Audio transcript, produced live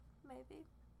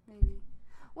Maybe.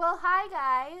 Well, hi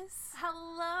guys,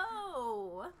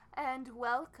 Hello! and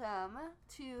welcome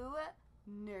to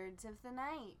Nerds of the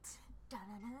Night.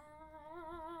 Da-da-da.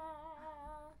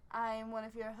 I'm one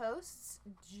of your hosts,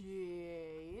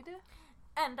 Jade.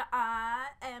 And I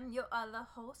am your other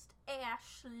host,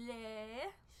 Ashley.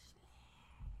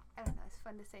 I don't know, it's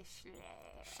fun to say Schley.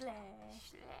 Schley.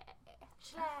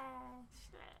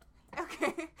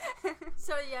 Okay.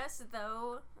 So yes,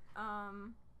 though,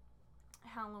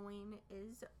 Halloween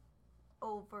is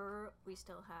over. We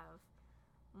still have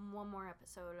one more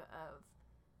episode of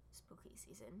spooky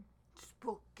season.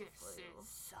 Spooky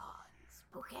season.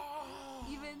 Spooky!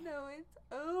 Even though it's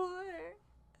over.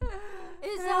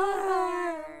 It's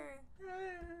over!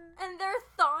 And they're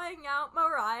thawing out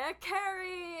Mariah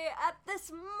Carey at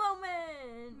this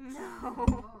moment!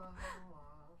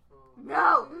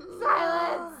 No!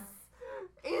 Silence!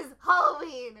 Is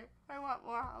Halloween! I want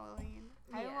more Halloween.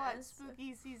 I want Yes.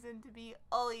 spooky season to be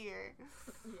all year.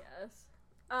 Yes.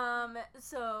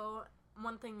 So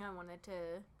one thing I wanted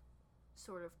to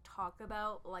sort of talk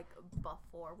about, like,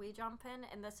 before we jump in,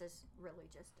 and this is really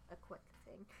just a quick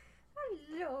thing.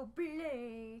 Hello,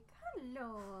 Blake.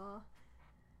 Hello.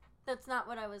 That's not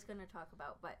what I was going to talk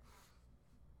about, but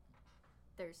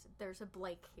there's a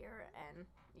Blake here, and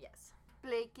yes.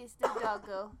 Blake is the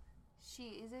doggo.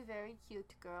 She is a very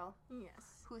cute girl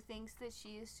Yes. who thinks that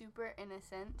she is super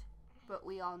innocent, but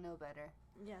we all know better.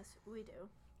 Yes, we do.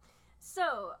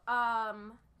 So,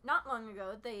 not long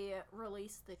ago, they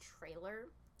released the trailer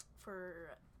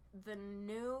for the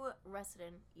new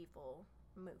Resident Evil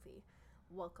movie,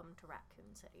 Welcome to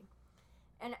Raccoon City.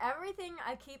 And everything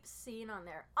I keep seeing on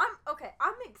there, I'm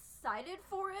excited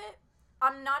for it.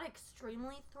 I'm not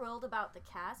extremely thrilled about the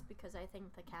cast because I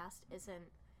think the cast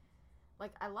isn't,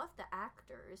 like, I love the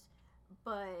actors,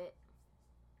 but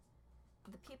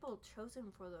the people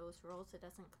chosen for those roles, it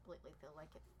doesn't completely feel like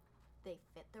they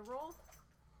fit the role.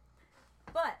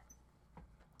 But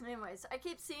anyways, I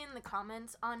keep seeing the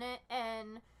comments on it,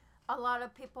 and a lot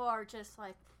of people are just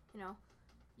like,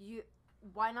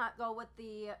 why not go with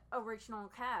the original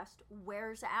cast?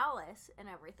 Where's Alice and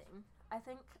everything? I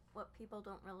think what people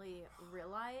don't really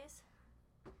realize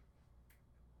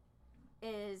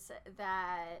is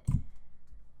that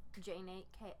Jane ate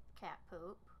cat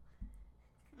poop.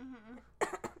 Mm-hmm.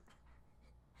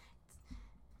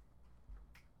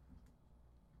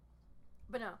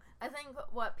 But no, I think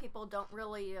what people don't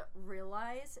really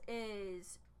realize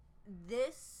is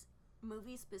this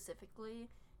movie specifically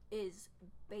is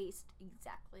based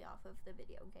exactly off of the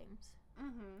video games.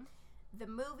 Mm-hmm. The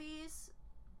movies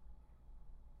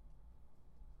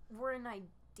were an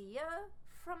idea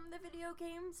from the video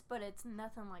games, but it's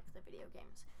nothing like the video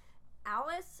games.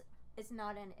 Alice is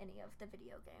not in any of the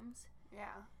video games.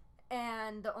 Yeah.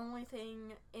 And the only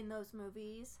thing in those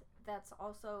movies that's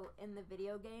also in the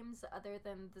video games, other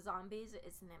than the zombies,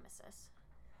 is Nemesis.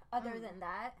 Other than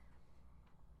that,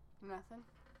 Nothing.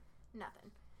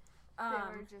 nothing. They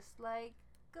were just like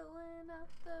going off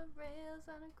the rails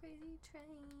on a crazy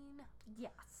train.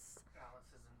 Yes.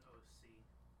 Alice is an OC.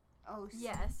 Oh,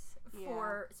 Yes.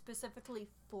 Yeah. Specifically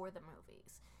for the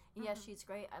movies. Yes, she's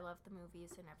great. I love the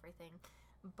movies and everything.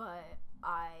 But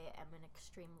I am an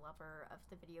extreme lover of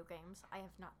the video games. I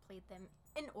have not played them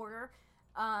in order.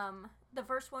 The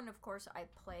first one, of course, I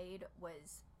played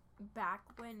was back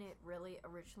when it really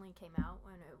originally came out,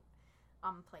 when it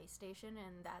on PlayStation,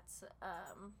 and that's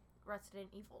Resident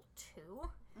Evil 2.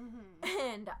 Mm-hmm.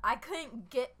 And I couldn't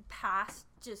get past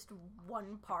just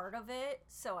one part of it,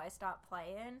 so I stopped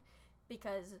playing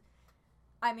because,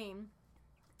 I mean,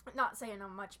 not saying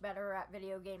I'm much better at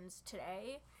video games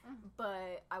today,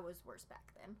 but I was worse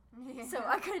back then. Yeah. So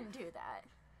I couldn't do that.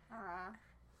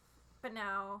 But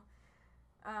now,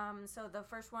 so the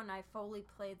first one I fully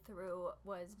played through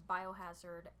was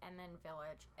Biohazard and then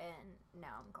Village, and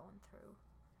now I'm going through.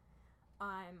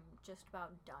 I'm just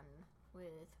about done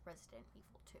with Resident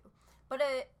Evil 2. But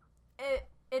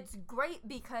it's great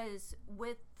because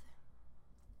with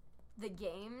the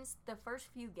games, the first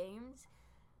few games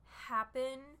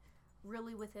happen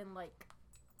really within, like,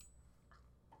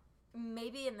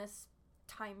 maybe in this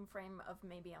time frame of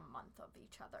maybe a month of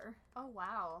each other. Oh,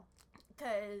 wow.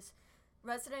 Because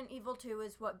Resident Evil 2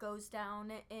 is what goes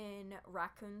down in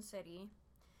Raccoon City.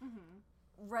 Mm-hmm.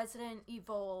 Resident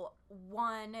Evil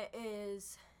 1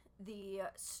 is the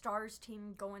STARS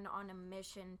team going on a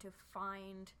mission to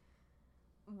find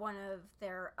one of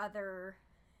their other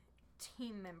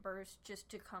team members just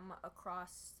to come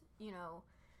across,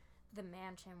 the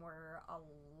mansion where a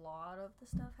lot of the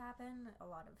stuff happened, a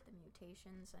lot of the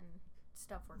mutations and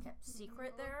stuff were kept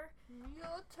secret there.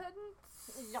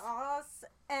 Mutants. Yes.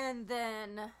 And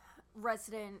then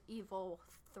Resident Evil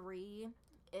 3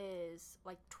 is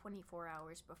like 24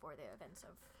 hours before the events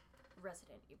of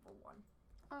Resident Evil 1.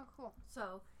 Oh, cool.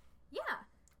 So, yeah.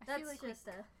 I feel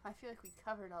like we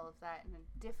covered all of that in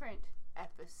a different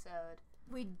episode.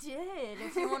 We did,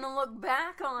 if you want to look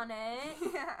back on it.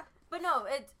 Yeah. But no,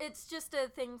 it's just a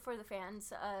thing for the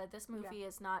fans. This movie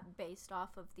is not based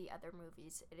off of the other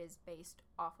movies. It is based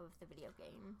off of the video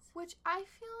games. Which I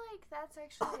feel like that's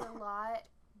actually a lot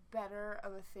better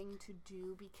of a thing to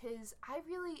do, because I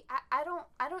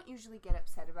don't usually get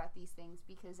upset about these things,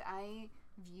 because I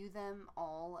view them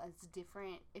all as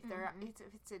different. If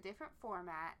if it's a different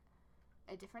format,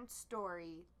 a different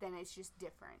story, then it's just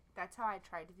different. That's how I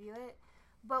try to view it.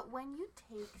 But when you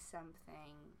take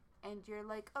something and you're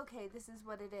like, okay, this is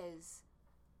what it is,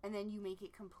 and then you make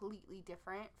it completely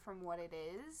different from what it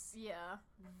is, yeah,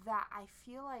 that I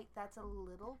feel like that's a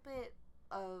little bit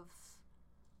of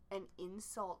an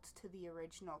insult to the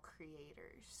original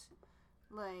creators.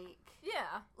 Like,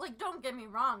 yeah, like, don't get me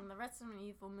wrong, the Resident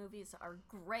Evil movies are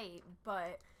great,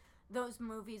 but those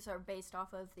movies are based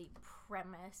off of the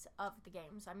premise of the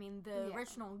games. I mean, the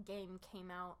original game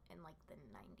came out in, like, the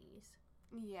 90s.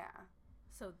 Yeah.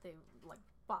 So they, like,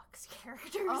 box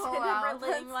characters oh, and wow.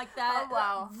 everything like that. Oh,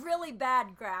 wow. Really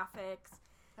bad graphics.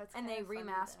 That's and they funny,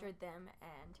 remastered them,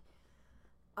 and,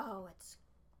 oh, it's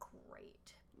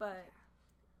great. But,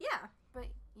 yeah. But,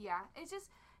 yeah, it's just,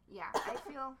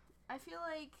 I feel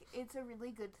like it's a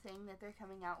really good thing that they're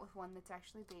coming out with one that's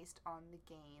actually based on the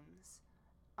games.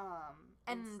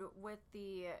 And with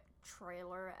the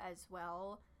trailer as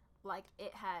well, like,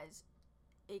 it has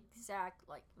exact,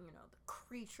 like, you know, the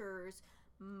creatures,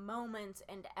 moments,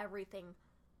 and everything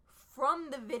from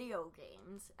the video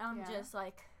games. I'm just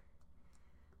like,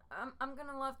 I'm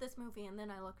gonna love this movie. And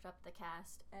then I looked up the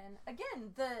cast, and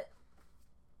again,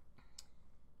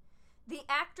 the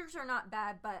actors are not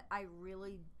bad, but I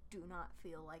really do not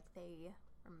feel like they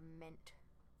are meant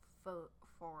for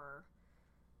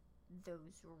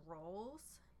those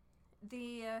roles.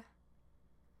 The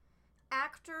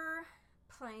actor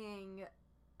playing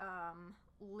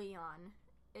Leon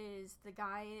is the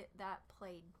guy that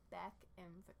played Beck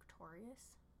in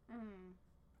Victorious.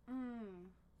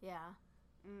 Yeah.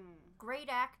 Great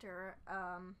actor.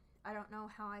 I don't know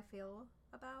how I feel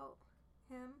about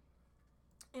him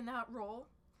in that role.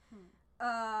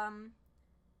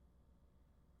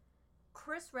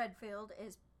 Chris Redfield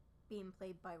is being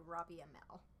played by Robbie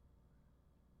Amell.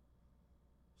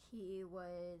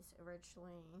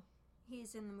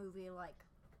 He's in the movie, like,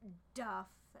 Duff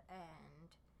and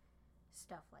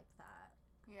stuff like that.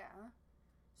 Yeah.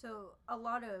 So, a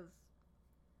lot of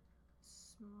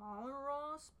smaller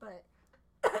roles, but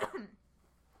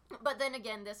but then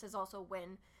again, this is also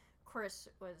when Chris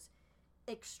was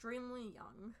extremely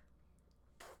young.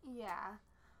 Yeah.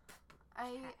 Cat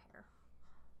hair.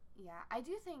 Yeah, I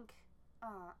do think,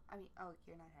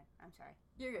 you're not in. I'm sorry.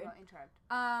 You're good. I won't interrupt.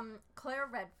 Claire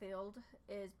Redfield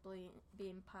is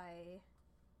being played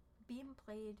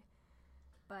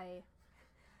by...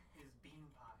 Is bean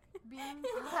pie. Bean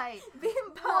pie.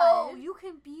 Bean pie. Whoa, you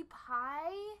can be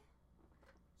pie?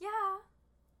 Yeah.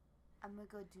 I'm gonna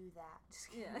go do that. Just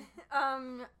kidding.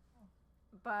 Yeah.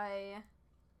 By...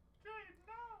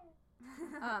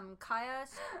 Kaya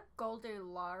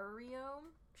Scodelario.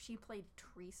 She played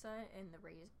Teresa in the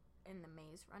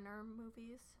Maze Runner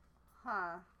movies.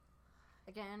 Huh.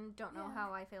 Again, don't know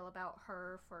how I feel about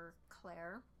her for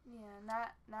Claire. Yeah,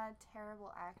 not a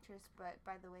terrible actress, but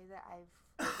by the way that I've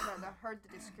heard the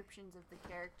descriptions of the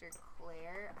character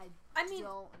Claire, I mean,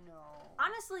 don't know.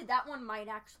 Honestly, that one might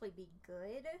actually be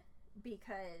good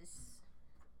because,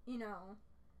 you know,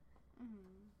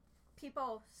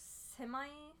 people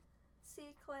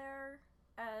see Claire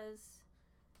as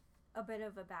a bit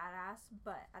of a badass,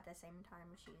 but at the same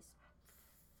time, she's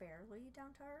fairly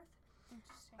down to earth.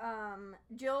 Interesting.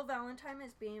 Jill Valentine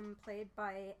is being played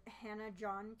by Hannah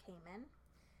John Kamen.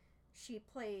 She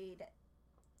played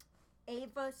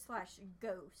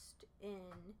Ava/Ghost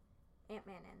in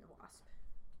Ant-Man and the Wasp.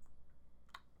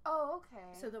 Oh,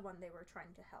 okay. So the one they were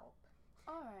trying to help.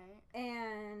 Alright.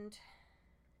 And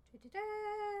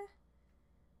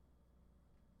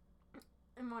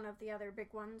one of the other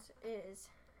big ones is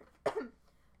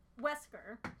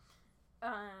Wesker.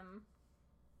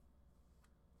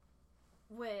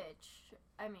 Which,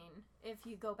 I mean, if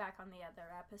you go back on the other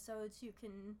episodes, you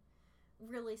can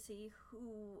really see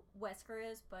who Wesker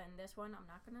is, but in this one, I'm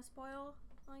not going to spoil,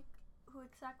 like, who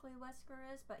exactly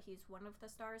Wesker is, but he's one of the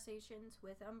Star Stations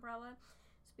with Umbrella.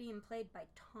 It's being played by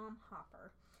Tom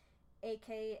Hopper,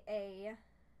 a.k.a.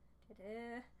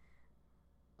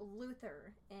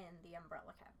 Luther in the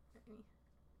Umbrella Academy.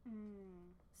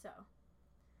 So,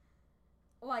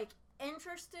 like,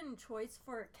 interesting choice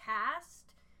for a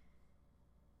cast.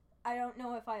 I don't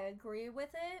know if I agree with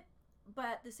it, but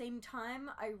at the same time,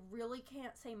 I really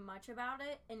can't say much about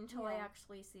it until I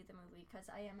actually see the movie, because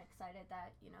I am excited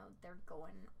that, you know, they're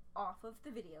going off of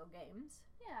the video games.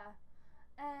 Yeah.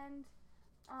 And,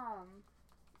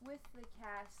 with the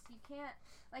cast, you can't,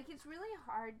 like, it's really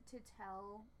hard to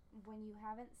tell when you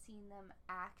haven't seen them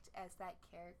act as that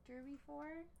character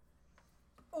before.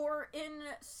 Or in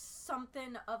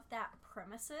something of that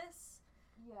premises.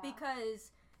 Yeah.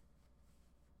 Because,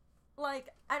 like,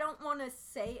 I don't want to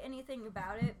say anything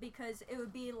about it because it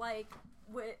would be like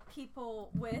with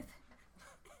people with...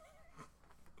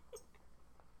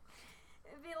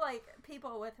 It'd be like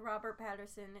people with Robert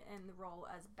Pattinson in the role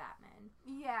as Batman.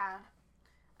 Yeah.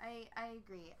 I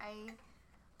agree.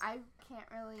 I can't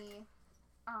really,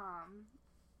 I'm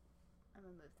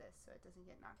gonna move this so it doesn't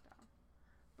get knocked down.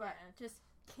 But just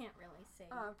can't really say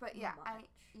but yeah, much.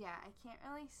 I can't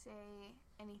really say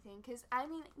anything, because I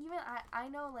mean, even I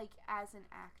know, like, as an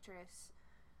actress,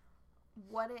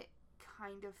 what it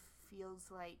kind of feels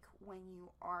like when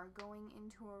you are going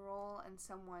into a role and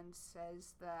someone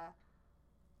says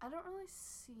I don't really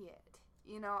see it.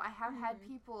 You know, I have had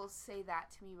people say that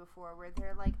to me before, where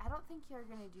they're like, I don't think you're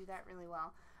gonna do that really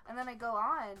well. And then I go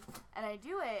on and I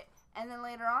do it, and then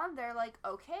later on they're like,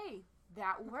 okay,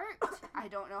 that worked. I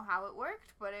don't know how it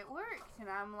worked, but it worked. And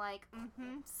I'm like,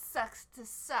 sucks to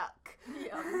suck.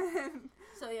 Yeah.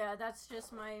 So yeah, that's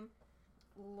just my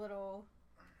little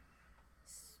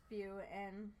spew.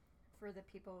 And for the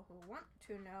people who want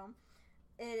to know,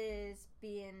 it is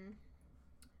being,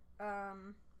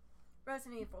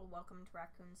 Resident Evil Welcome to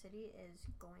Raccoon City is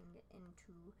going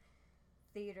into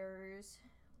theaters,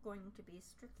 going to be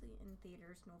strictly in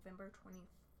theaters November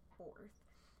 24th.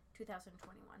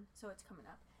 2021, so it's coming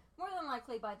up. More than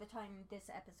likely, by the time this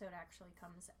episode actually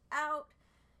comes out,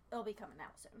 it'll be coming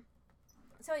out soon.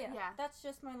 So yeah, that's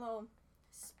just my little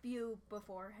spew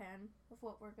beforehand of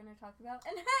what we're going to talk about.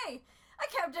 And hey, I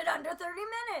kept it under 30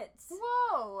 minutes!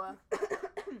 Whoa!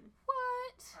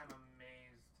 What? I'm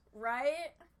amazed.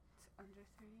 Right? It's under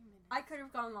 30 minutes. I could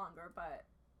have gone longer, but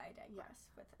I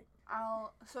digress with it.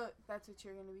 So that's what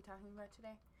you're going to be talking about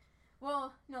today?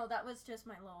 Well, no, that was just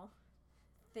my little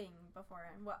thing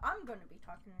beforehand. What I'm going to be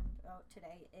talking about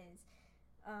today is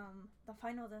the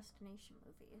Final Destination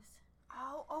movies.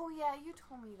 Oh yeah, you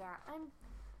told me that.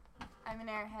 I'm an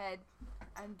airhead.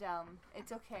 I'm dumb.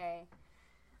 It's okay.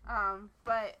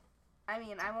 But I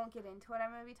mean, I won't get into what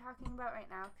I'm going to be talking about right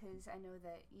now, because I know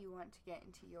that you want to get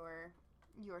into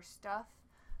your stuff.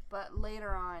 But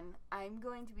later on, I'm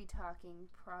going to be talking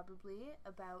probably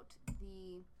about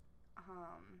the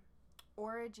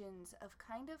origins of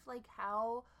kind of like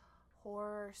how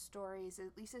horror stories,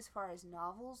 at least as far as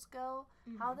novels go,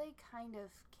 how they kind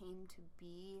of came to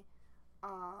be,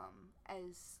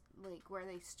 as like where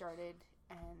they started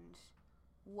and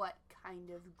what kind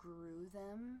of grew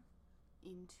them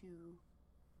into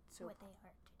what they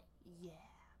are today. Yeah,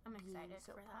 I'm excited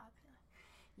so for that. popular.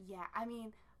 Yeah, I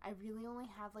mean, I really only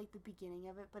have like the beginning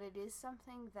of it, but it is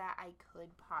something that I could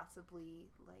possibly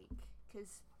like,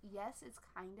 because yes, it's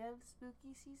kind of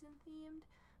spooky season themed,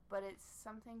 but it's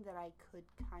something that I could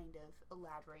kind of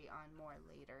elaborate on more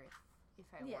later if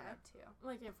I wanted to.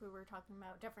 Like if we were talking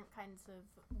about different kinds of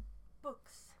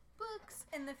books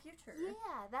in the future.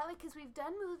 Yeah, that way, because we've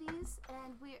done movies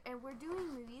and we're doing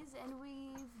movies, and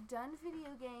we've done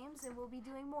video games, and we'll be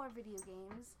doing more video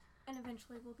games, and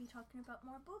eventually we'll be talking about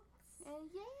more books.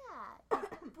 And yeah,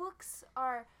 books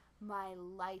are my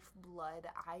lifeblood.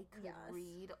 I could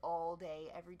read all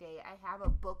day, every day. I have a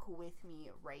book with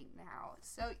me right now.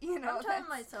 So, you know, I'm telling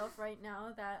myself right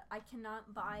now that I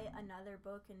cannot buy another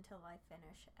book until I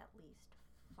finish at least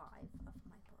 5 of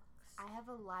my books. I have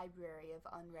a library of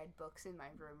unread books in my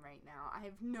room right now. I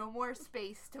have no more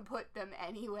space to put them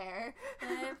anywhere.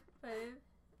 Babe,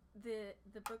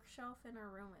 the bookshelf in our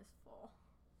room is full.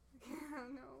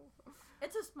 No.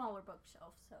 It's a smaller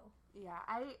bookshelf, so. Yeah,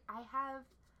 I have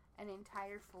an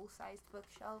entire full-sized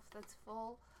bookshelf that's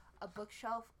full. A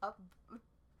bookshelf up,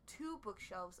 2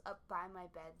 bookshelves up by my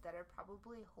bed that are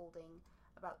probably holding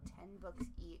about 10 books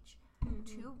each.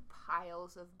 2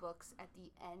 piles of books at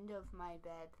the end of my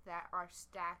bed that are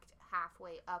stacked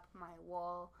halfway up my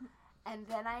wall. And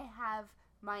then I have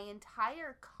my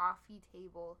entire coffee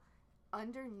table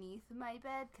underneath my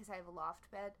bed, because I have a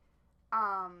loft bed,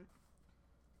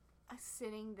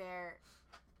 sitting there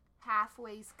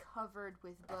halfway covered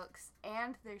with books,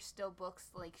 and there's still books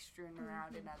like strewn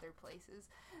around in other places.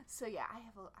 So yeah, I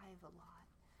have a lot.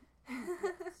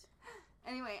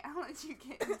 Anyway, I'll let you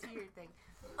get into your thing.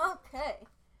 Okay.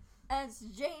 As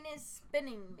Jane is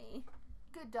spinning me.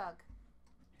 Good dog.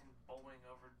 And bowling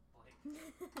over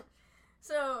Blake.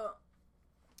 So,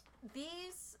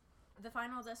 the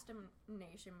Final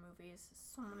Destination movies,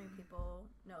 so many people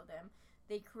know them.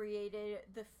 They created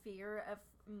the fear of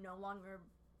no longer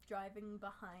driving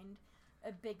behind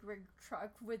a big rig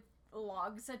truck with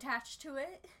logs attached to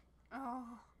it.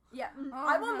 Oh. Yeah, Oh,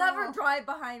 I will never no. drive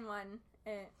behind one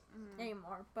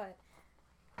anymore, but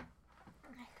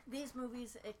these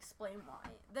movies explain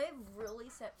why. They've really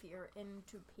set fear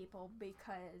into people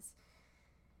because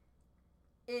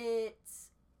it's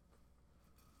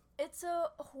a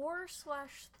horror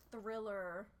 /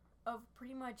 thriller of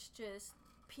pretty much just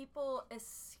people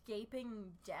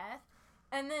escaping death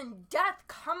and then death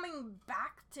coming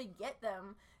back to get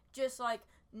them. Just like,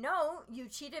 no, you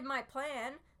cheated my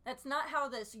plan. That's not how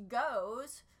this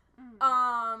goes.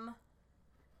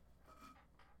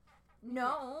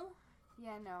 No.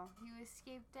 Yeah, no. You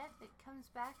escape death, it comes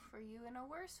back for you in a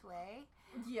worse way.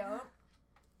 Yep.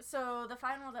 So, the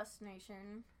Final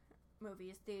Destination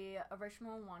movies, the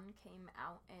original one came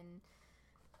out in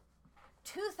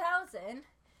 2000.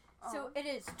 So, it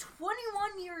is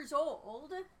 21 years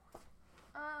old.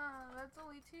 That's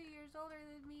only 2 years older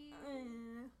than me.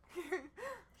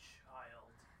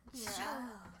 Child. Yeah.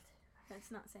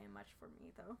 That's not saying much for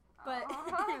me, though. But,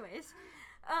 anyways.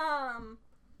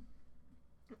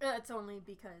 It's only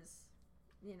because,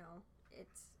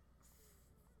 it's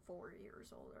 4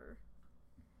 years older.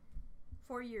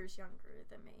 4 years younger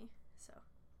than me, so.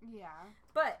 Yeah.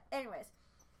 But, anyways.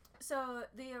 So,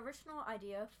 the original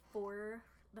idea for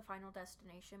the Final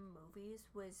Destination movies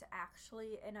was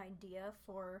actually an idea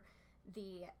for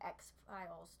the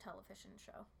X-Files television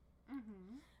show.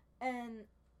 Mm-hmm. And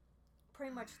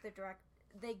pretty much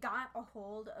they got a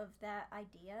hold of that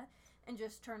idea and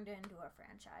just turned it into a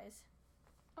franchise.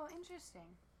 Oh,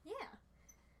 interesting. Yeah.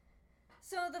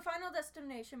 So the Final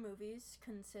Destination movies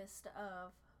consist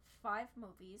of 5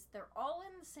 movies. They're all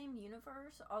in the same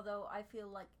universe, although I feel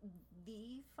like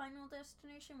the Final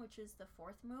Destination, which is the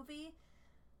 4th movie,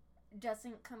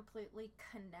 doesn't completely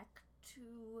connect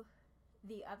to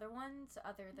the other ones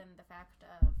other than the fact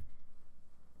of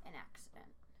an accident.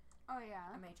 Oh,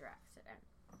 yeah. A major accident.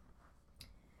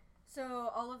 So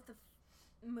all of the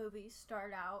movies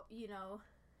start out,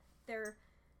 they're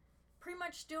pretty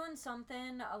much doing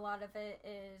something. A lot of it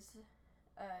is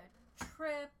a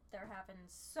trip. They're having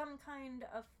some kind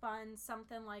of fun,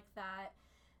 something like that.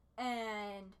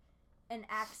 And an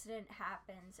accident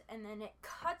happens, and then it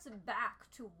cuts back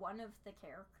to one of the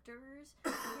characters.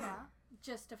 Yeah.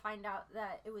 Just to find out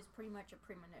that it was pretty much a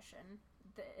premonition.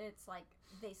 It's like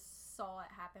they saw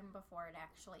it happen before it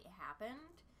actually happened.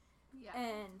 Yeah.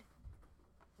 And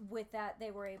with that,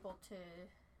 they were able to...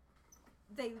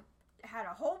 They had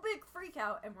a whole big freak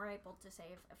out and were able to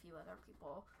save a few other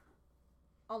people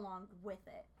along with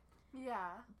it.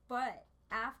 Yeah. But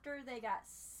after they got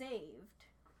saved,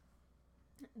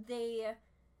 they,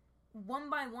 one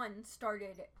by one,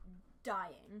 started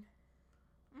dying.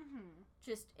 Mm-hmm.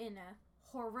 Just in a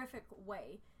horrific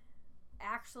way.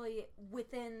 Actually,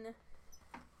 within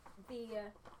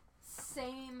the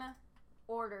same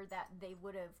order that they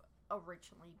would have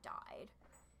originally died.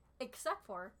 Except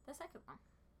for the second one.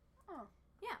 Oh.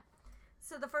 Yeah.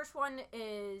 So the first one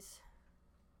is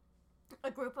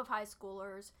a group of high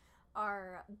schoolers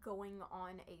are going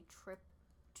on a trip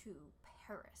to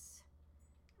Paris.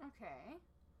 Okay.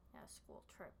 Yeah, school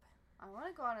trip. I want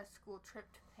to go on a school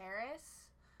trip to Paris.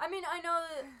 I mean,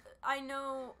 I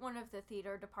know one of the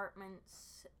theater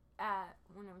departments at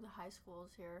one of the high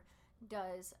schools here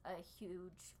does a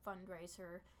huge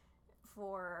fundraiser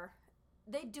for...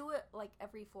 They do it like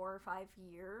every 4 or 5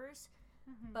 years,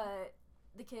 Mm-hmm. but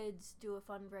the kids do a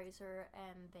fundraiser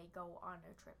and they go on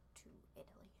a trip to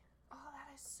Italy. Oh, that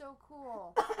is so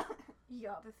cool.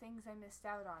 Yup. The things I missed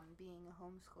out on being a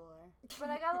homeschooler.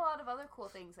 But I got a lot of other cool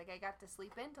things. Like, I got to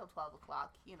sleep in till 12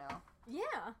 o'clock,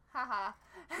 Yeah. Haha.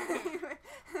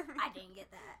 I didn't get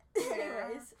that. Yeah.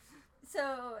 Anyways.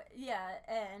 So, yeah,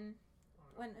 and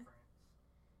When when...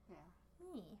 Yeah.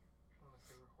 Me. one of my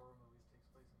favorite horror movies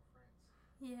takes place in France.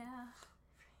 Yeah.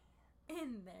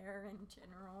 In there in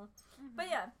general. Mm-hmm. But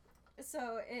yeah,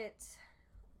 so it's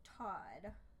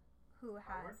Todd who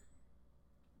had... Howard?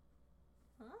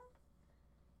 Huh?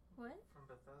 What? From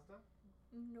Bethesda?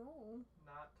 No.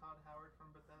 Not Todd Howard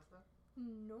from Bethesda?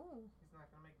 No. He's not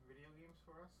gonna make video games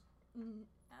for us?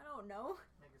 I don't know.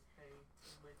 Make us pay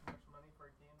way too much money for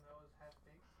a game that was half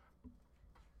baked?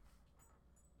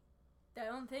 I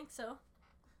don't think so.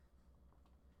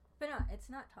 But no, it's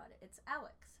not Todd. It's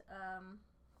Alex.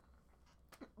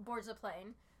 boards a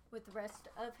plane with the rest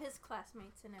of his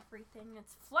classmates and everything.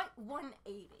 It's Flight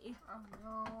 180. Oh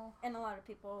no. And a lot of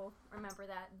people remember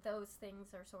that. Those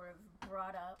things are sort of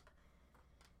brought up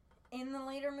in the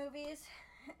later movies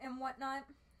and whatnot.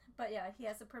 But yeah, he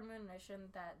has a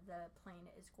premonition that the plane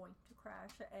is going to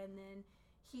crash, and then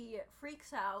he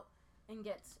freaks out and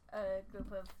gets a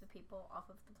group of the people off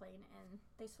of the plane, and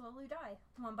they slowly die,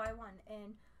 one by one,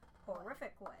 in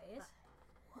horrific ways.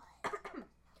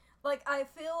 Like, I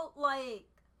feel like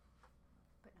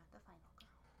But not the final girl.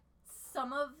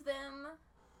 some of them,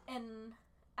 in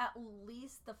at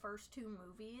least the first two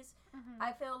movies,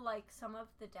 I feel like some of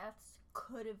the deaths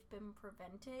could have been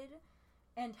prevented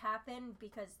and happened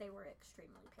because they were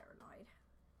extremely paranoid.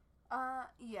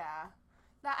 Yeah.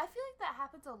 That I feel like that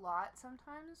happens a lot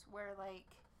sometimes, where like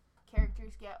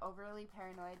characters get overly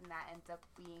paranoid and that ends up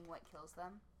being what kills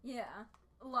them. Yeah,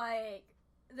 like,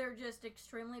 they're just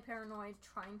extremely paranoid,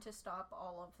 trying to stop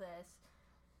all of this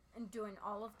and doing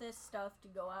all of this stuff to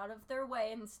go out of their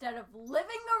way instead of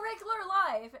living a regular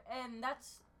life, and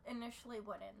that's initially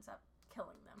what ends up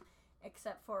killing them.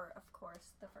 Except for, of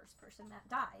course, the first person that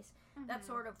dies. That's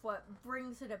sort of what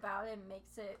brings it about and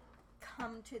makes it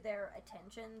come to their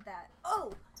attention that,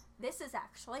 oh, this is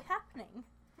actually happening.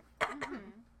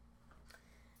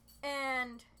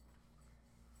 And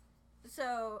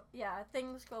so, yeah,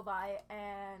 things go by,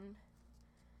 and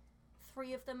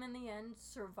 3 of them in the end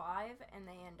survive, and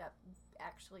they end up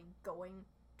actually going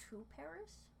to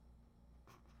Paris.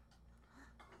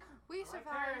 We I like survived.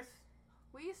 Paris.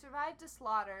 We survived a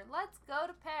slaughter. Let's go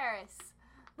to Paris.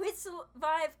 We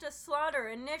survived a slaughter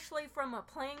initially from a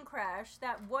plane crash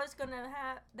that was gonna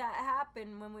that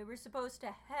happened when we were supposed to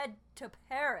head to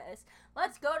Paris.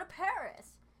 Let's go to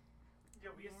Paris. Yeah,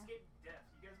 we escaped death.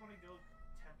 You guys want to go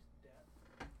tempt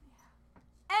death?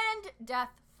 And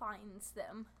death finds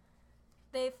them.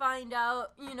 They find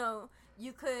out,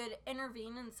 you could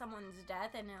intervene in someone's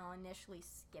death and it'll initially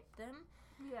skip them,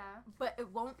 Yeah. but it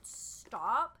won't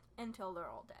stop until they're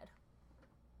all dead.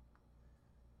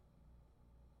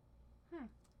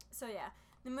 So yeah,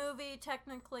 the movie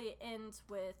technically ends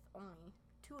with only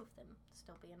 2 of them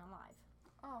still being alive.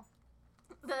 Oh.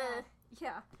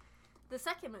 The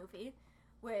second movie,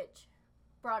 which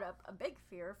brought up a big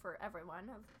fear for everyone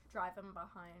of driving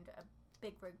behind a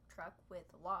big rig truck with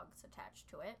logs attached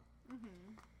to it.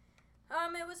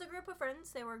 It was a group of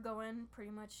friends. They were going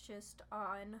pretty much just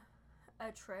on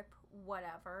a trip,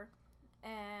 whatever,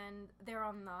 and they're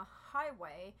on the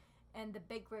highway, and the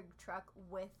big rig truck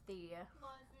with the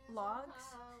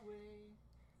logs.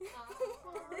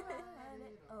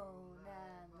 Oh,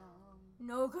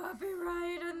 no. No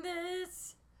copyright on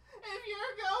this. If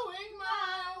you're going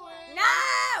my way.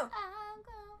 No! I'm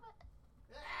going.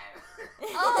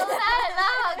 Oh, that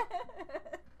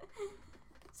log!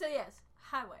 So yes,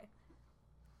 highway.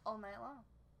 All night long.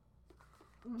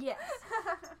 Yes.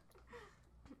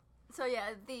 So yeah,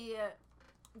 the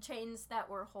chains that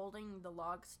were holding the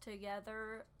logs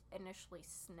together initially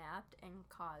snapped and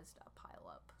caused a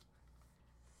pileup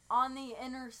on the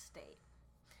interstate.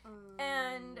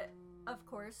 And of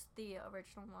course, the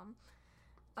original one,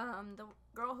 the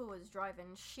girl who was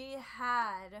driving, she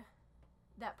had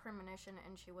that premonition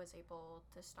and she was able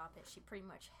to stop it. She pretty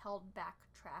much held back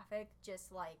traffic,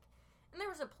 just like, and there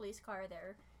was a police car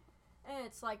there, and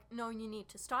it's like, no, you need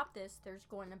to stop this. There's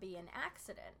going to be an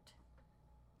accident.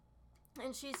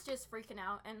 And she's just freaking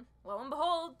out, and lo and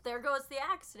behold, there goes the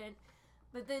accident.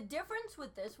 But the difference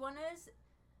with this one is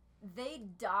they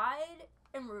died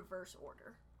in reverse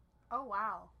order. Oh,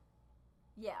 wow.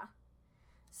 Yeah.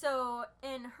 So,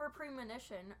 in her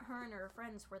premonition, her and her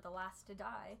friends were the last to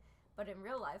die, but in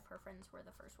real life, her friends were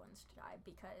the first ones to die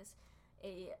because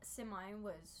a semi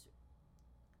was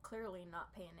clearly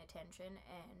not paying attention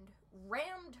and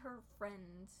rammed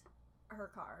her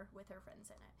car with her friends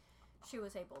in it. She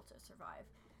was able to survive.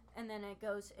 And then it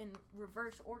goes in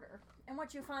reverse order. And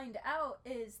what you find out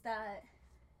is that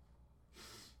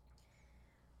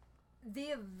the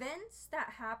events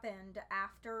that happened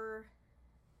after,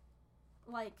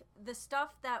 like, the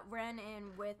stuff that ran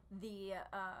in with the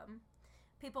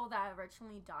people that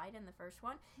originally died in the first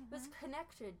one was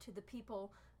connected to the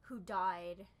people who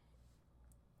died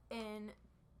and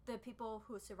the people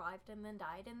who survived and then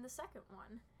died in the second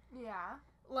one. Yeah.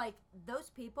 Like, those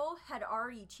people had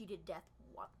already cheated death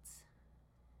once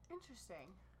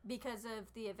Interesting. because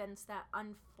of the events that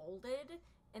unfolded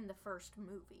in the first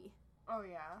movie. Oh,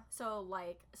 yeah. So,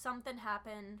 like, something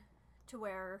happened to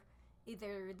where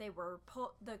either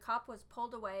the cop was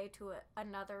pulled away to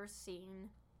another scene,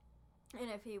 and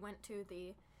if he went to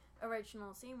the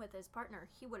original scene with his partner,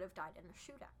 he would have died in a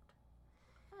shootout.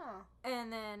 Oh.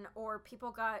 And then, or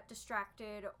people got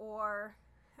distracted, or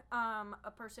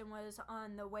a person was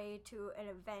on the way to an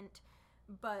event,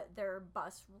 but their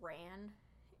bus ran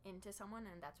into someone,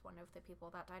 and that's one of the people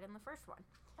that died in the first one.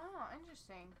 Oh,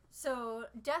 interesting. So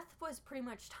death was pretty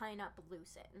much tying up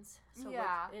loose ends. So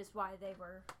Yeah. which is why they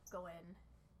were going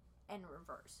in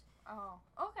reverse. Oh,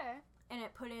 okay. And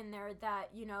it put in there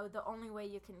that, you know, the only way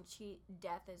you can cheat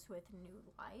death is with new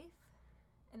life.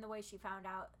 And the way she found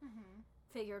out,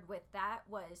 figured with that,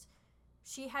 was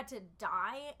she had to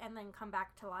die and then come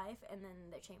back to life, and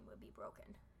then the chain would be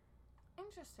broken.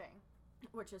 Interesting.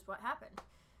 Which is what happened.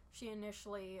 She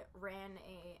initially ran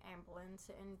a ambulance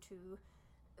into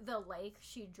the lake.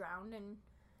 She drowned and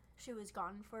she was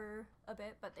gone for a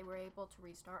bit, but they were able to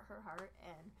restart her heart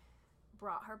and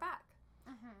brought her back.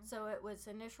 So it was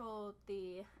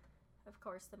of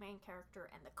course, the main character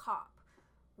and the cop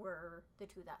were the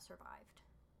two that survived.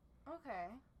 Okay.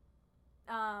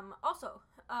 Also,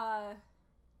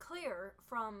 Clear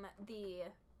from the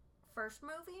first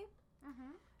movie,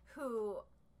 who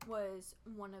was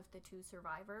one of the two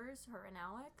survivors, her and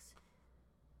Alex,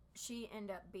 she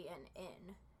ended up being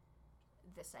in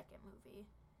the second movie.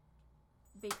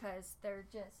 Because they're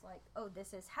just like, oh,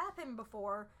 this has happened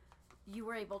before. You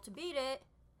were able to beat it.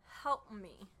 Help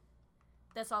me.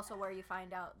 That's also where you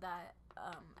find out that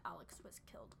Alex was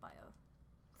killed by a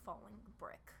falling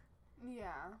brick.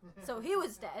 Yeah. So he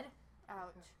was dead.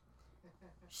 Ouch.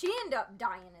 She ended up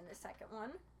dying in the second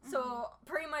one. So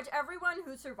pretty much everyone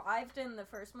who survived in the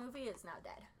first movie is now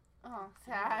dead. Oh,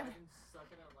 sad. Imagine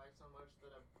sucking at life so much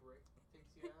that a brick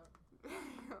takes you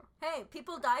out. Hey,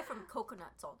 people die from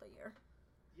coconuts all the year.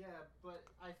 Yeah, but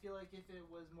I feel like if it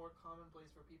was more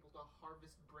commonplace for people to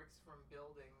harvest bricks from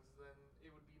buildings, then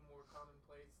it would be more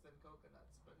commonplace than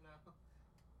coconuts, but no.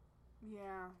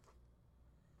 Yeah.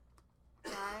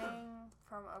 Dying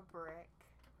from a brick.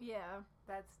 Yeah.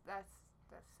 That's sad.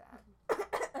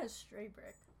 A stray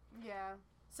brick. Yeah.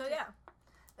 So yeah.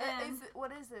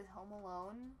 What is this, Home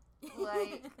Alone?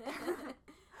 Like...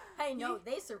 Hey, no,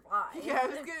 they survived. Yeah, I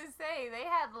was gonna say, they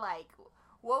had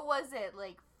what was it,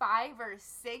 5 or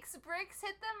 6 bricks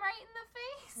hit them right in the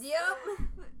face? Yep.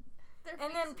 Their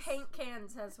And then faces- paint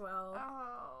cans as well.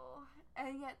 Oh,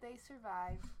 and yet they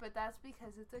survived, but that's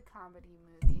because it's a comedy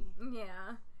movie.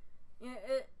 Yeah.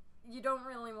 You don't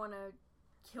really want to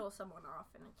kill someone off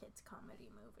in a kid's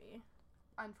comedy movie.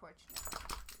 Unfortunately.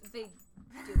 They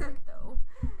do it though.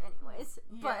 Anyways.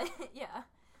 Yeah. But yeah.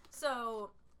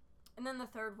 So, and then the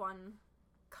third one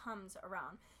comes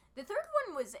around. The third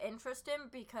one was interesting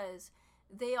because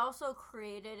they also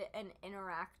created an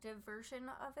interactive version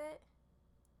of it.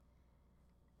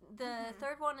 The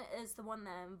third one is the one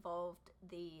that involved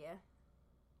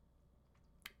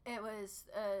it was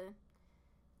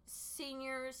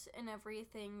seniors and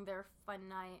everything, their fun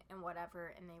night and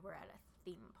whatever, and they were at a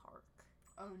theme park.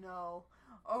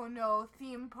 Oh no,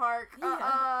 theme park.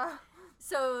 Yeah.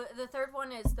 So the third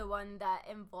one is the one that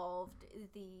involved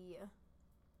the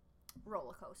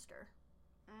roller coaster.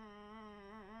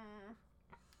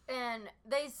 And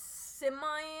they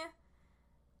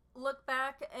look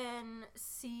back and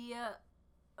see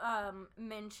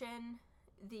mention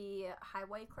the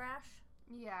highway crash.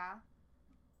 Yeah.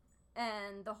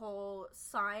 And the whole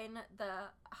sign, the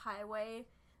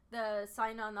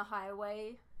sign on the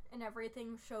highway and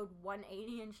everything showed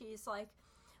 180, and she's like,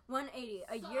 180,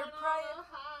 a year prior.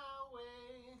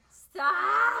 Highway.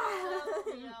 Stop!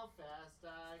 Tell me how fast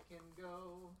I can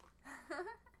go.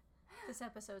 This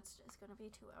episode's just gonna be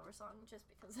 2 hours long just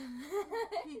because.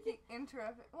 He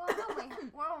interrupted. Well,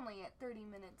 we're only at 30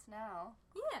 minutes now.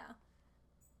 Yeah.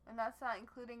 And that's not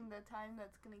including the time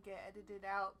that's going to get edited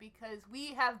out because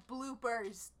we have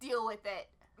bloopers. Deal with it.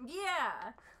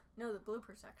 Yeah. No, the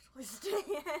bloopers actually stay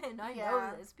in. I Yeah.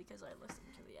 know this because I listen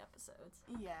to the episodes.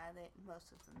 Yeah,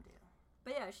 most of them do.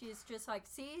 But yeah, she's just like,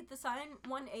 see the sign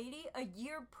 180? A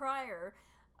year prior,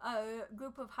 a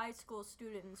group of high school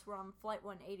students were on Flight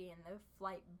 180 and the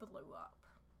flight blew up.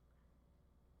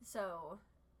 So,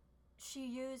 she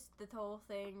used the whole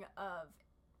thing of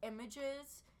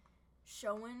images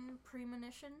showing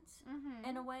premonitions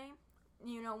in a way.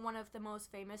 You know, one of the most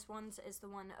famous ones is the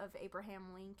one of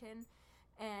Abraham Lincoln,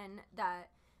 and that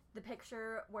the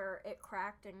picture where it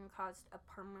cracked and caused a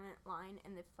permanent line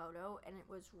in the photo, and it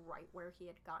was right where he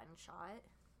had gotten shot.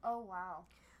 Oh, wow.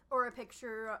 Or a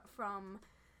picture from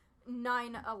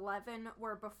 9/11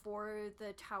 where before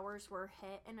the towers were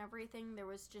hit and everything, there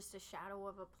was just a shadow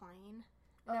of a plane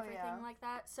and everything like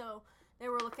that. So they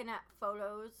were looking at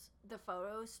the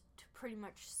photos to pretty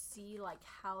much see like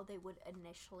how they would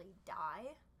initially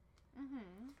die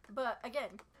But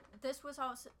again, this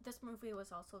movie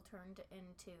was also turned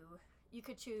into, you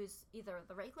could choose either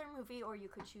the regular movie or you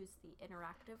could choose the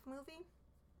interactive movie.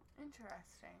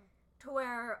 Interesting. To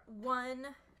where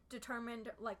one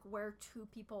determined like where two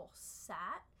people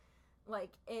sat.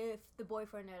 Like if the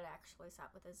boyfriend had actually sat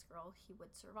with his girl, he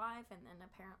would survive, and then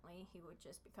apparently he would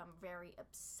just become very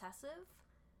obsessive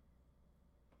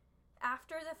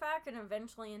after the fact and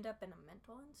eventually end up in a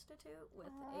mental institute with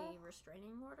a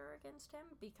restraining order against him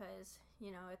because,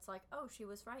 you know, it's like, oh, she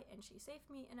was right and she saved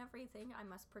me and everything. I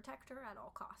must protect her at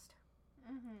all cost.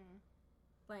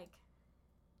 Like,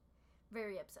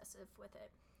 very obsessive with it.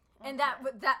 And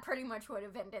that pretty much would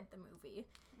have ended the movie.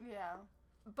 Yeah.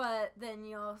 But then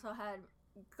you also had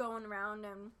going around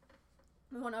and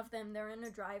one of them, they're in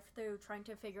a drive-thru trying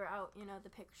to figure out, you know, the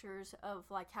pictures of,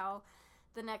 like, how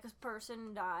the next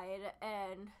person died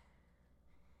and,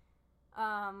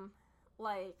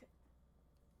 like,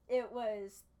 it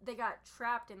was, they got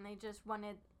trapped and they just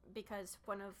wanted, because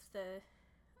one of the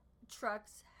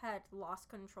trucks had lost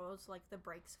controls, like the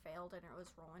brakes failed and it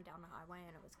was rolling down the highway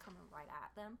and it was coming right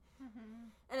at them.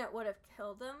 And it would have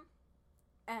killed them.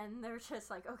 And they're just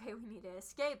like, okay, we need to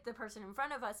escape. The person in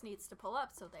front of us needs to pull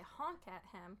up, so they honk at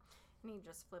him and he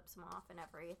just flips them off and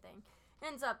everything.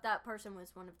 Ends up that person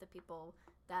was one of the people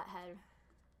that had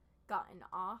gotten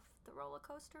off the roller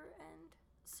coaster and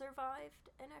survived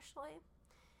initially.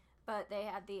 But they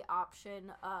had the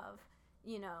option of,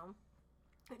 you know,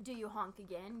 do you honk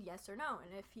again? Yes or no?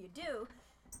 And if you do,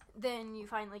 then you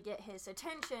finally get his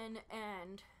attention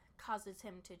and causes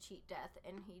him to cheat death.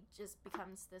 And he just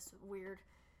becomes this weird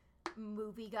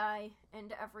movie guy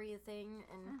and everything.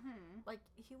 And, like,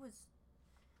 he was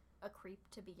a creep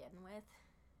to begin with.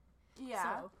 Yeah.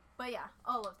 So, but yeah,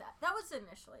 all of that. That was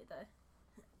initially the...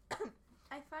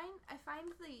 I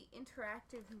find the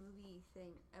interactive movie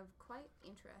thing quite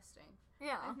interesting.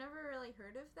 Yeah. I've never really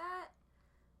heard of that,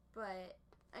 but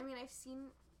I mean, I've seen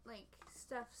like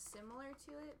stuff similar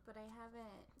to it, but I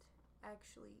haven't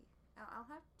actually. I'll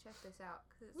have to check this out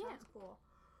because it sounds cool.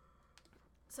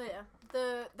 So yeah,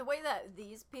 the way that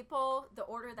these people, the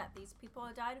order that these people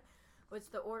had died, was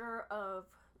the order of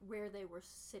where they were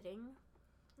sitting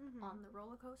on the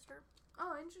roller coaster.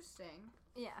 Oh, interesting.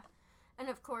 Yeah. And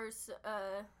of course,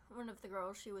 one of the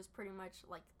girls, she was pretty much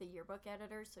like the yearbook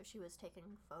editor, so she was taking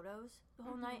photos the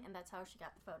whole night, and that's how she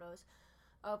got the photos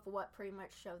of what pretty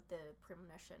much showed the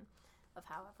premonition of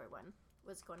how everyone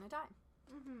was going to die.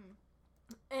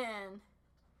 And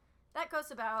that goes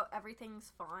about,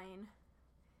 everything's fine.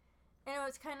 And it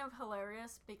was kind of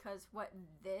hilarious because what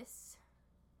this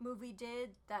movie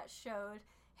did that showed,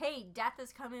 hey, death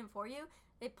is coming for you,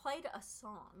 they played a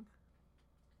song.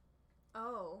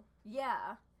 Oh.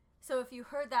 Yeah. So if you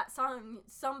heard that song,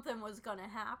 something was gonna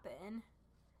happen.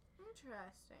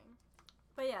 Interesting.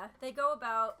 But yeah, they go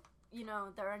about, you know,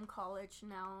 they're in college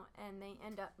now, and they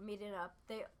end up meeting up.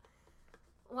 They,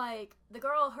 like, the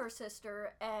girl, her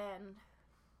sister, and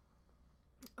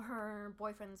her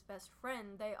boyfriend's best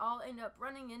friend, they all end up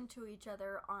running into each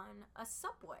other on a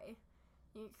subway.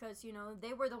 Because, you know,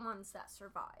 they were the ones that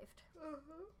survived.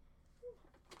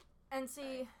 And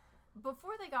see...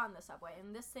 Before they got on the subway,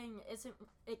 and this thing isn't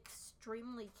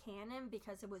extremely canon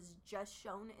because it was just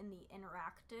shown in the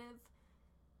interactive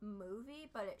movie,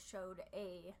 but it showed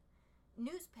a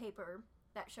newspaper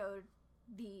that showed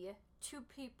the two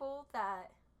people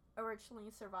that originally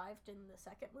survived in the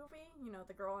second movie, you know,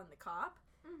 the girl and the cop.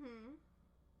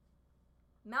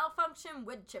 Malfunction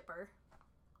wood chipper.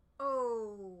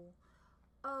 Oh.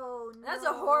 Oh, no. That's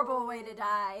a horrible way to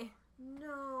die.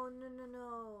 No.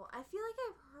 I feel like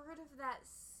I've heard of that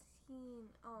scene.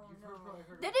 Oh, no.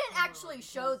 They didn't actually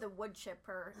show the wood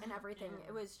chipper and everything.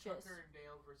 It was just... Tucker and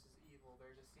Dale versus Evil,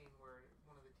 there's a scene where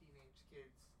one of the teenage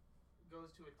kids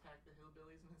goes to attack the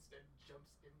hillbillies and instead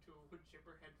jumps into a wood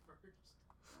chipper head first.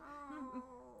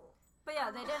 Oh. But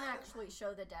yeah, they didn't actually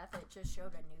show the death. It just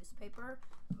showed a newspaper.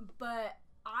 But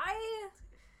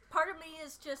part of me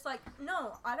is just like,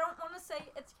 no, I don't want to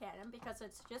say it's canon because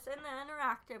it's just in the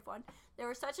interactive one. They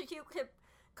were such a cute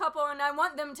couple, and I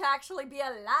want them to actually be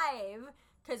alive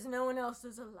because no one else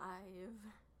is alive.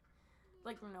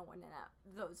 Like, no one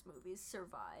in those movies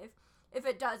survive. If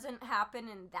it doesn't happen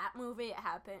in that movie,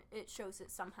 it shows it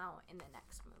somehow in the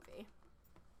next movie.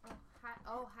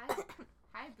 Oh, hi.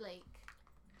 Hi, Blake.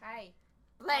 Hi.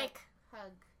 Blake.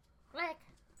 Hug. Blake.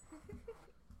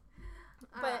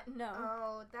 But no.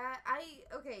 Oh,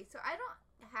 okay, so I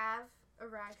don't have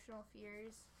irrational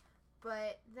fears,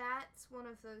 But that's one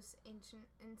of those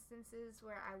instances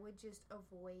where I would just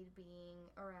avoid being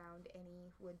around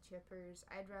any wood chippers.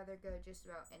 I'd rather go just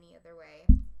about any other way.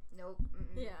 Nope.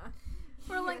 Mm-mm. Yeah.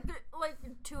 Or like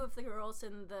two of the girls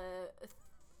in the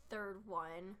third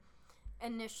one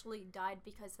initially died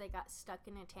because they got stuck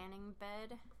in a tanning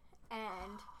bed,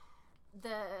 and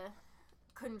the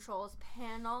controls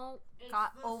panel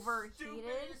got overheated.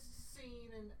 Stupidest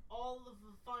scene in all of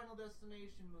the Final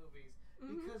Destination movies.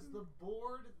 Because the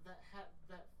board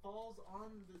that falls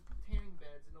on the tanning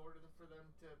beds in order for them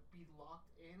to be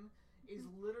locked in is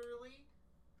literally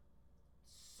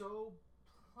so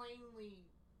plainly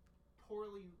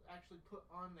poorly actually put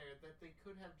on there that they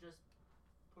could have just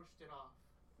pushed it off.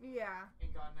 Yeah.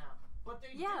 And gotten out. But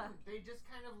they Yeah. didn't. They just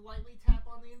kind of lightly tap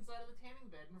on the inside of the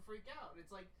tanning bed and freak out. It's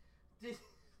like,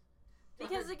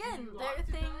 because again, do you their want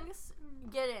to die? things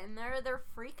get in there, they're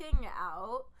freaking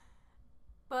out.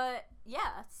 But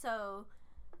yeah, so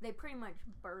they pretty much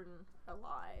burn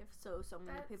alive. So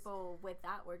many people with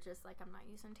that were just like, I'm not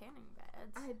using tanning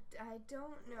beds. I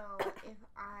don't know if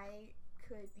I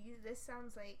could use this.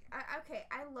 Sounds like okay.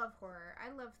 I love horror.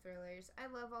 I love thrillers. I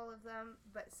love all of them.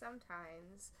 But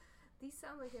sometimes this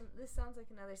sounds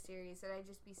like another series that I'd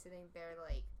just be sitting there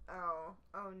like, oh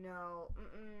no,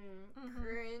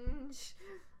 cringe.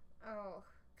 Oh,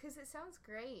 because it sounds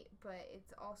great, but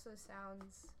it also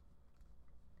sounds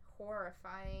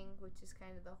horrifying, which is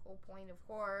kind of the whole point of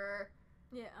horror.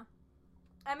 Yeah.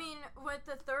 I mean, with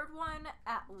the third one,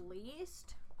 at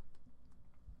least,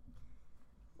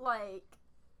 like,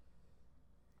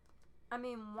 I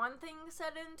mean, one thing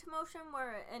set into motion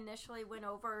where it initially went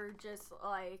over just,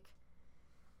 like,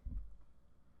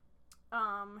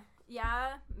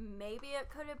 yeah, maybe it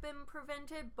could have been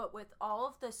prevented, but with all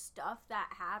of the stuff that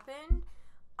happened,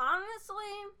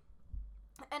 honestly,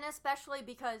 and especially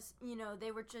because, you know,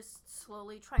 they were just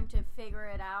slowly trying to figure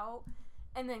it out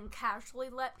and then casually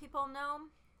let people know.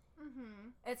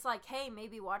 It's like, hey,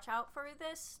 maybe watch out for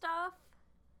this stuff.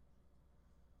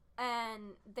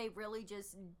 And they really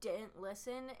just didn't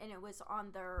listen, and it was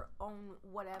on their own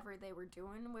whatever they were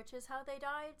doing, which is how they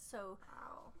died. So,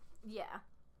 yeah.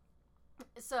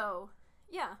 So,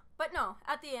 yeah. But no,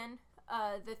 at the end,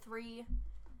 the three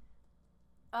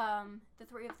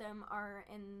of them are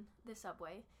in the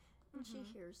subway, and she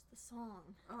hears the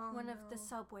song. One of the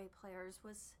subway players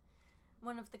was,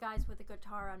 one of the guys with a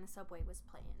guitar on the subway was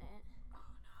playing it. Oh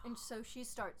no. And so she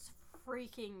starts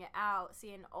freaking out,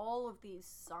 seeing all of these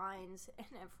signs and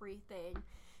everything.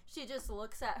 She just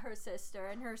looks at her sister,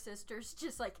 and her sister's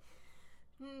just like,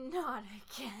 not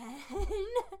again.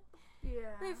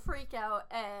 Yeah. They freak out,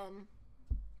 and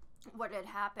what had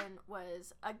happened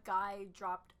was a guy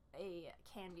dropped a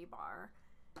candy bar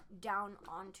down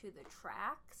onto the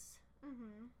tracks,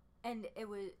 and it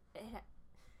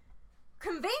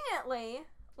conveniently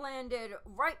landed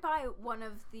right by one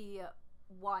of the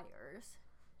wires,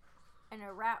 and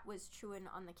a rat was chewing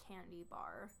on the candy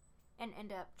bar and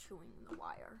ended up chewing the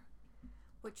wire,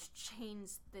 which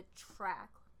changed the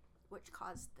track, which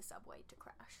caused the subway to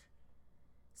crash.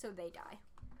 So they die.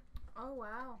 Oh,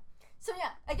 wow. So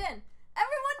yeah, again,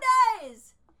 everyone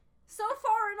dies! So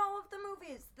far in all of the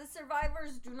movies, the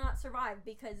survivors do not survive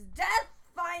because death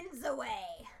finds a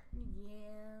way.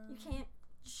 Yeah. You can't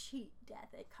cheat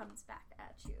death. It comes back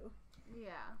at you.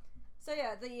 Yeah. So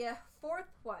yeah, the fourth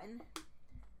one,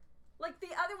 like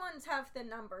the other ones have the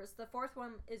numbers. The fourth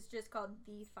one is just called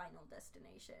The Final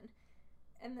Destination.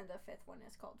 And then the fifth one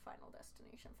is called Final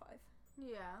Destination 5.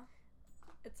 Yeah.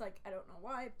 It's like, I don't know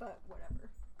why, but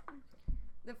whatever.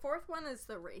 The fourth one is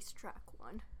the racetrack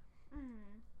one.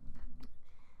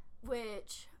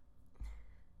 Which,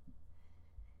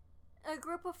 a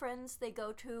group of friends, they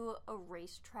go to a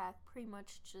racetrack pretty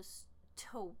much just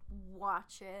to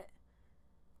watch it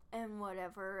and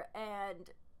whatever,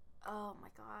 and oh my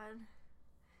god.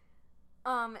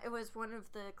 It was one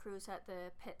of the crews at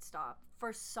the pit stop.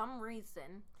 For some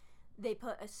reason, they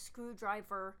put a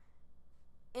screwdriver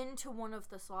into one of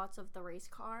the slots of the race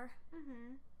car.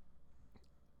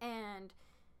 And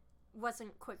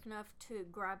wasn't quick enough to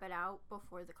grab it out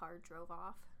before the car drove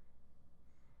off.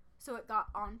 So it got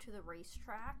onto the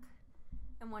racetrack,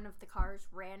 and one of the cars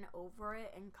ran over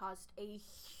it and caused a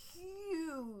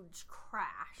huge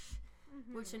crash,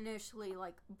 which initially,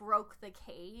 like, broke the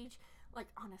cage. Like,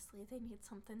 honestly, they need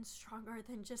something stronger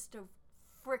than just a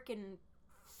frickin'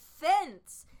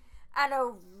 fence at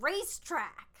a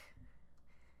racetrack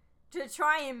to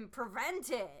try and prevent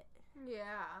it.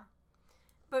 Yeah.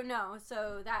 But no,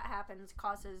 so that happens,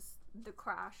 causes the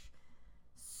crash.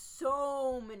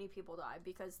 so many people die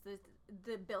because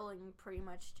the building pretty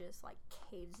much just like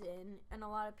caves in a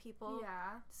lot of people.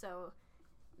 Yeah. So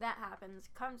that happens.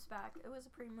 Comes back. It was a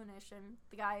premonition.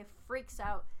 The guy freaks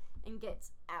out and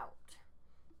gets out.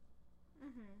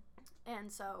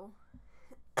 And so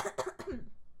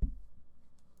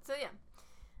so yeah,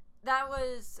 that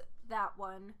was that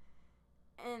one.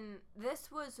 And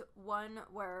this was one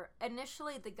where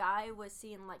initially the guy was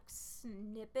seeing like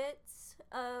snippets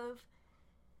of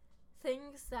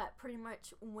things that pretty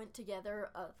much went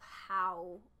together of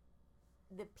how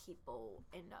the people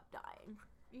end up dying.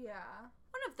 Yeah.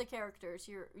 One of the characters,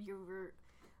 you're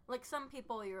like, some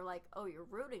people you're like, oh, you're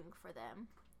rooting for them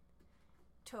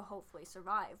to hopefully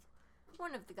survive.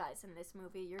 One of the guys in this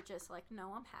movie, you're just like,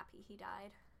 no, I'm happy he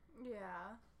died.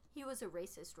 Yeah. He was a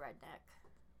racist redneck.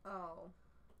 Oh.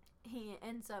 He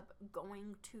ends up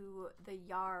going to the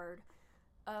yard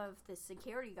of the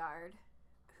security guard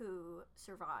who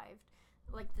survived.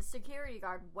 Like, the security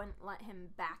guard wouldn't let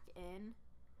him back in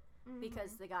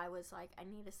because the guy was like, I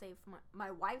need to save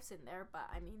my wife's in there. But,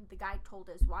 I mean, the guy told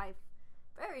his wife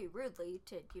very rudely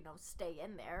to, stay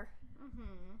in there.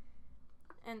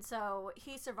 And so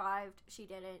he survived. She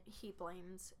didn't. He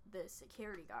blames the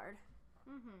security guard.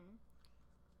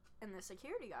 And the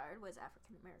security guard was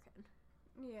African American.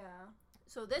 Yeah.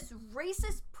 So this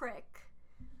racist prick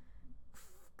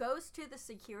goes to the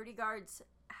security guard's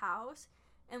house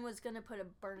and was going to put a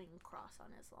burning cross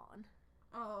on his lawn.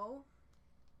 Oh.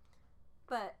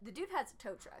 But the dude has a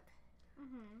tow truck.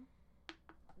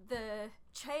 The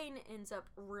chain ends up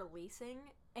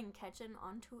releasing and catching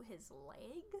onto his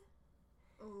leg.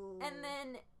 Ooh. And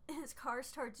then his car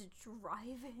starts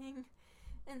driving.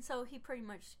 And so he pretty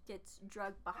much gets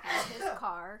drugged behind his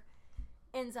car.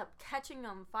 Ends up catching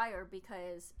on fire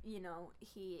because, he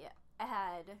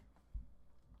had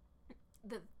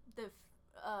the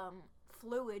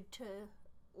fluid to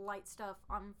light stuff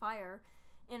on fire.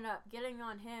 Ended up getting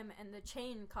on him, and the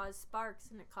chain caused sparks,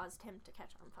 and it caused him to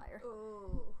catch on fire.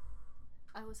 Ooh.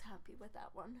 I was happy with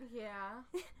that one. Yeah.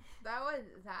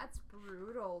 That's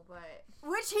brutal, but...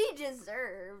 Which he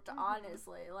deserved,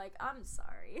 honestly. Like, I'm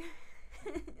sorry.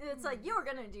 It's like, you were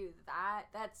gonna do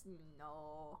that. That's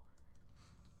no...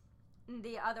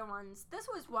 The other ones, this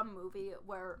was one movie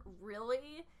where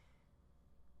really,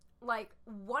 like,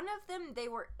 one of them, they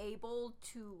were able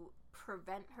to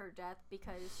prevent her death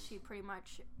because she pretty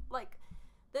much, like,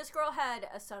 this girl had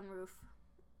a sunroof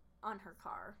on her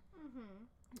car.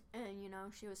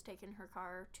 And, she was taking her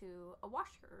car to a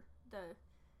washer, the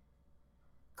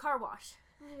car wash.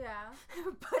 Yeah.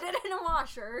 Put it in a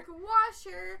washer.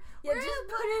 Washer. Yeah, just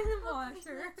put it in a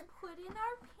washer. Let's put in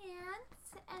our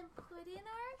pants and put in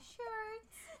our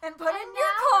shirts. And put and in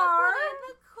your car. Put in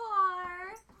the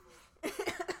car.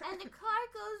 And the car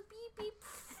goes beep beep.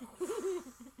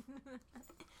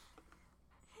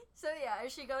 So yeah,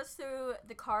 she goes through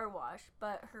the car wash,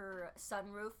 but her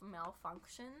sunroof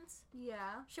malfunctions.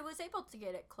 Yeah. She was able to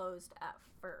get it closed at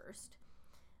first,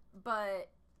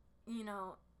 but,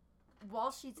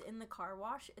 while she's in the car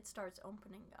wash, it starts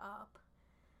opening up.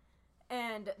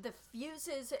 And the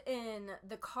fuses in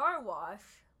the car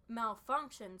wash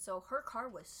malfunctioned, so her car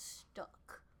was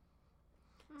stuck.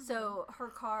 So her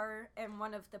car and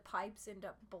one of the pipes end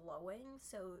up blowing,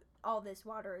 so all this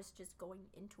water is just going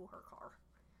into her car.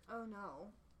 Oh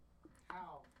no.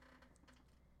 How?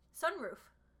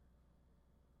 Sunroof.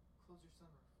 Close your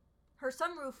sunroof. Her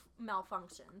sunroof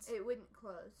malfunctions. It wouldn't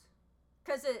close.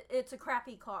 Because it's a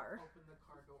crappy car. Open the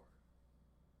car door.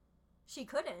 She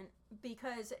couldn't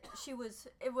because it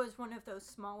was one of those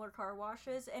smaller car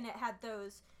washes and it had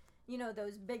those,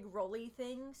 those big rolly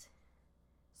things.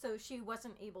 So she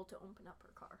wasn't able to open up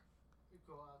her car. You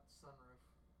go out sunroof.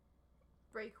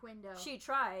 Break window. She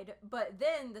tried, but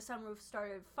then the sunroof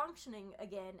started functioning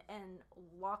again and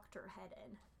locked her head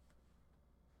in.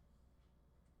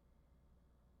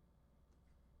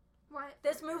 What?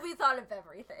 This movie thought of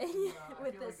everything I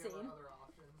with feel this like there scene. were other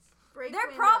options. Break There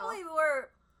window. probably were,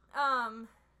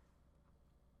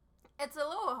 it's a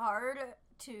little hard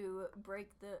to break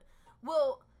the,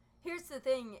 well, here's the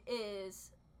thing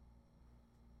is,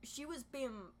 she was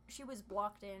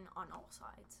blocked in on all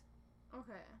sides.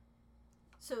 Okay.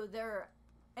 So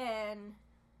and,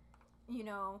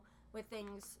 with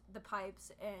things, the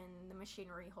pipes and the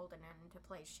machinery holding it into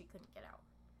place, she couldn't get out.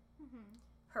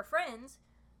 Her friends,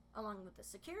 along with the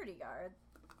security guard,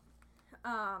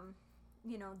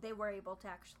 they were able to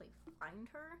actually find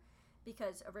her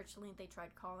because originally they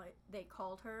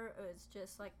called her. It was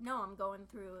just like, no, I'm going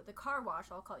through the car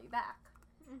wash. I'll call you back.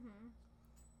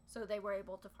 So they were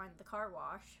able to find the car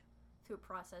wash through a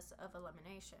process of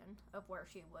elimination of where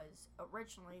she was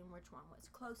originally and which one was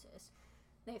closest.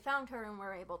 They found her and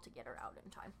were able to get her out in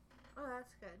time. Oh,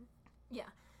 that's good. Yeah.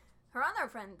 Her other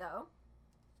friend, though,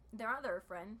 their other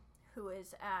friend, who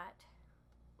is at,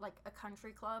 like, a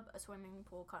country club, a swimming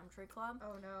pool country club.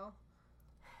 Oh, no.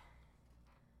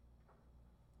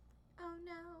 Oh,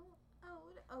 no.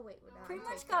 Oh, wait. We're not Pretty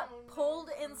gonna much take got Oh, no. pulled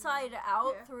inside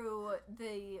out Yeah. through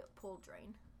the pool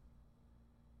drain.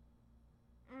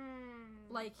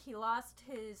 that. Like, he lost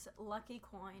his lucky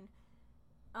coin.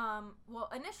 Well,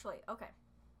 initially, okay.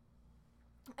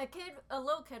 A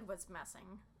little kid was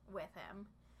messing with him,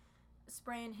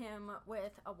 spraying him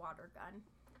with a water gun.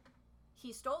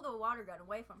 He stole the water gun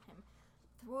away from him,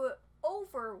 threw it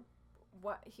over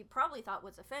what he probably thought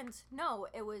was a fence. No,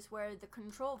 it was where the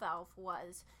control valve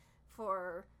was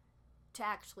to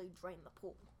actually drain the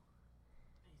pool.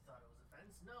 He thought it was a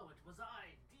fence. No, it was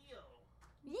ideal.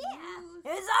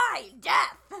 Yeah, his eye,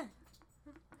 death.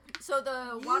 So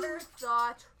the water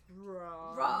thought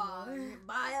wrong.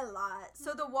 by a lot.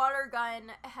 So the water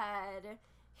gun had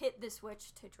hit the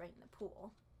switch to drain the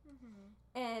pool,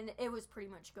 and it was pretty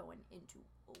much going into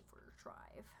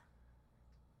overdrive.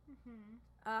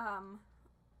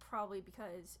 Probably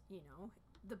because,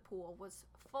 the pool was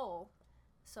full,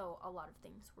 so a lot of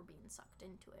things were being sucked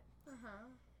into it.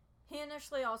 He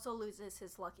initially also loses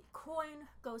his lucky coin,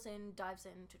 goes in, dives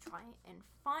in to try and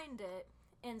find it,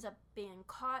 ends up being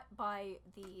caught by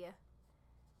the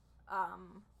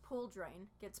pool drain,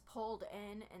 gets pulled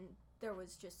in, and there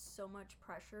was just so much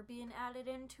pressure being added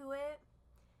into it.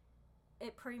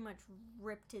 It pretty much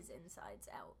ripped his insides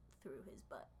out through his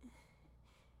butt.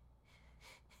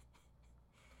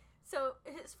 So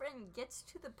his friend gets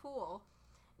to the pool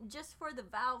just for the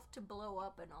valve to blow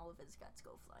up and all of his guts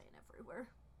go flying everywhere.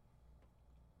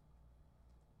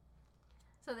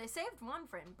 So they saved one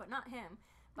friend, but not him.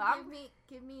 But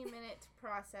Give me a minute to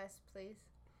process, please.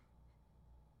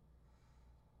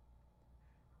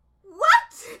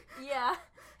 What? yeah.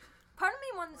 Part of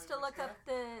me wants to Wait, look which up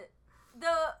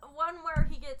the one where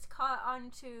he gets caught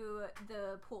onto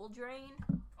the pool drain.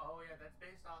 Oh yeah, that's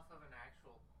based off of an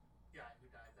actual guy who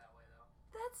died that way though.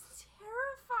 That's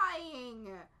terrifying.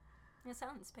 It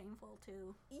sounds painful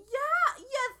too. Yeah,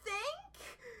 you think?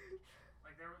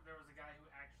 Like there was a guy who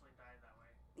actually died that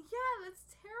way. Yeah, that's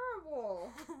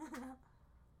terrible.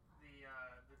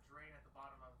 The drain at the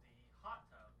bottom of the hot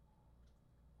tub,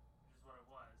 which is what it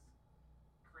was,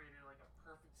 created like a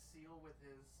perfect seal with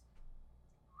his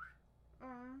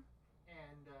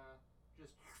and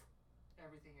just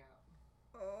everything out.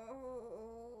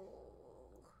 Oh.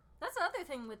 That's the other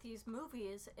thing with these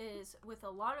movies is with a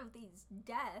lot of these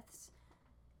deaths,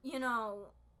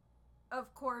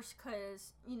 of course,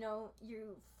 because,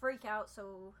 you freak out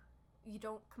so you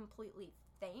don't completely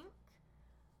think,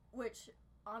 which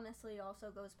honestly also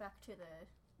goes back to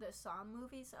the Saw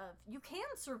movies of you can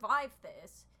survive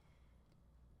this,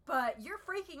 but you're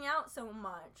freaking out so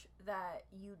much that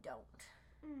you don't.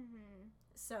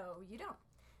 So you don't.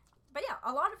 But yeah,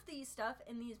 a lot of these stuff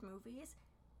in these movies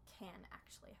can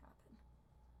actually happen.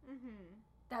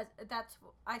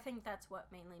 I think that's what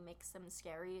mainly makes them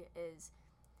scary is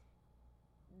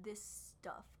this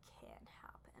stuff can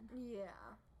happen.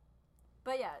 Yeah.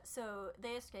 But yeah, so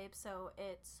they escape, so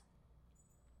it's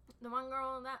the one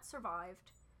girl that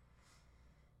survived,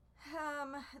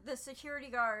 the security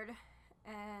guard,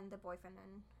 and the boyfriend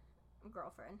and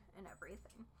girlfriend and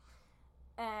everything.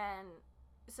 And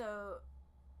so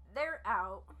they're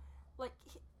out. Like,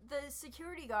 the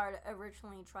security guard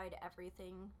originally tried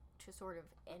everything to sort of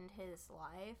end his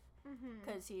life.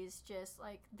 Because he's just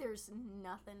like, there's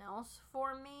nothing else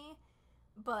for me.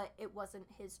 But it wasn't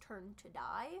his turn to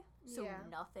die. So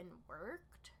nothing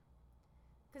worked.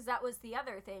 Because that was the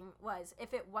other thing, was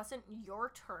if it wasn't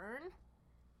your turn,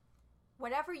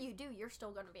 whatever you do, you're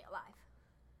still going to be alive.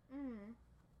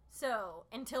 So,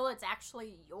 until it's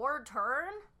actually your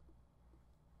turn,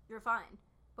 you're fine.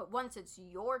 But once it's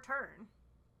your turn,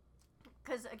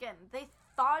 because again, they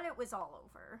thought it was all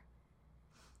over.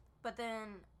 But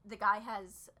then the guy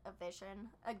has a vision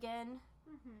again.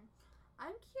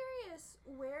 I'm curious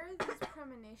where these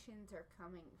premonitions are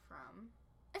coming from.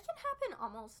 It can happen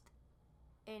almost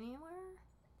anywhere.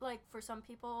 Like, for some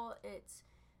people, it's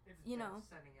It's death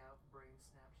sending out brain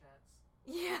Snapchats.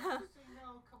 yeah. Just so you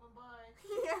know, coming by.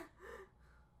 Yeah.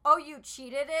 Oh, you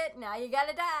cheated it, now you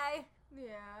gotta die.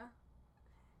 Yeah.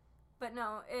 But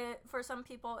no, for some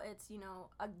people, it's,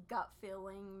 a gut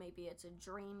feeling. Maybe it's a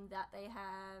dream that they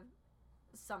have,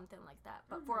 something like that.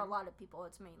 But for a lot of people,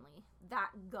 it's mainly that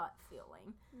gut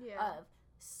feeling Yeah. of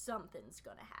something's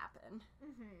gonna happen.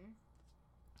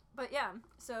 But yeah,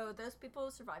 so those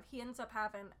people survive. He ends up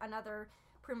having another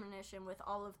premonition with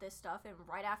all of this stuff, and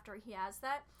right after he has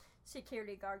that,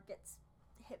 security guard gets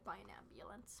hit by an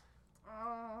ambulance.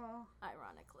 Oh.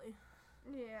 Ironically.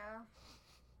 Yeah.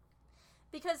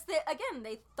 Because,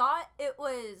 they thought it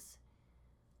was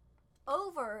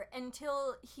over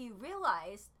until he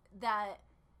realized that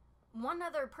one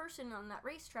other person on that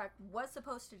racetrack was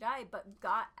supposed to die but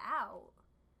got out.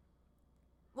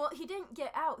 Well, he didn't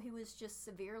get out. He was just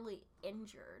severely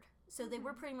injured. So they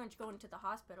were pretty much going to the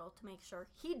hospital to make sure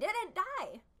he didn't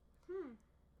die.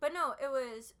 But no, it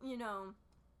was,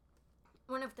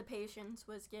 one of the patients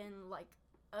was getting, like,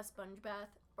 a sponge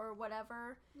bath or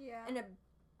whatever. Yeah. In a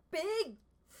big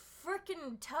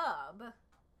freaking tub.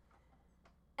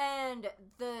 And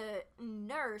the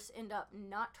nurse ended up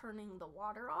not turning the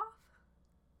water off.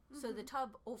 So the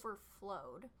tub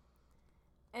overflowed.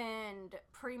 And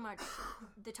pretty much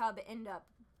the tub ended up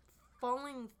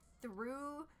falling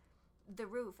through the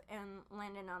roof and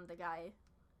landing on the guy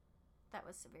that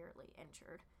was severely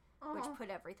injured. Which put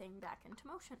everything back into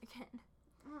motion again.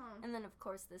 And then, of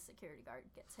course, the security guard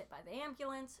gets hit by the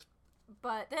ambulance.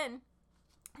 But then,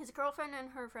 his girlfriend and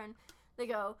her friend,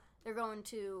 they're going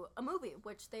to a movie,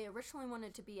 which they originally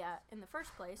wanted to be at in the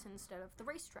first place instead of the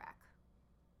racetrack.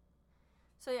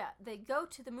 So yeah, they go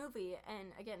to the movie, and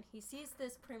again, he sees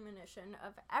this premonition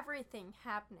of everything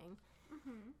happening.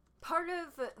 Part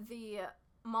of the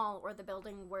mall or the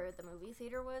building where the movie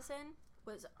theater was in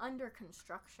was under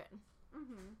construction.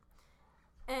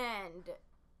 And,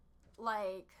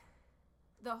 like,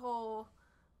 the whole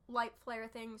light flare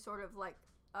thing, sort of like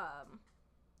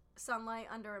sunlight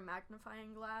under a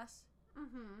magnifying glass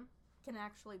can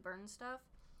actually burn stuff,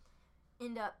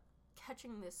 end up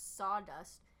catching this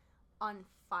sawdust on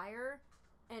fire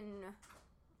and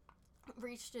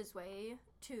reached his way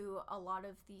to a lot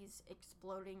of these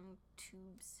exploding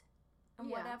tubes and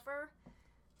whatever.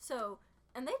 So,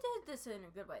 and they did this in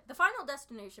a good way. The Final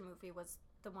Destination movie was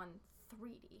the one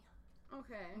 3D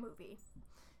movie.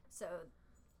 So,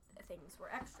 things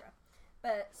were extra.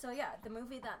 But, so yeah, the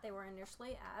movie that they were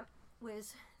initially at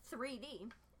was 3D.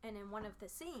 And in one of the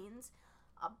scenes,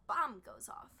 a bomb goes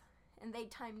off. And they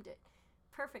timed it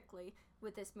perfectly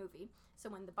with this movie. So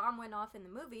when the bomb went off in the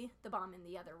movie, the bomb in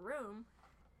the other room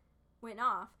went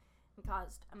off and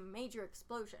caused a major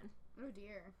explosion. Oh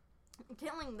dear.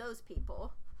 Killing those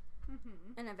people.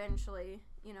 And eventually,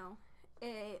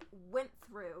 it went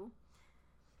through.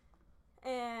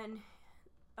 And,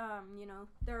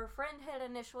 their friend had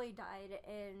initially died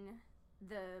in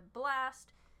the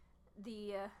blast.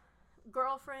 The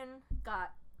girlfriend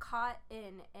got caught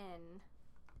in an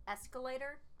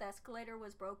escalator. The escalator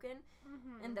was broken,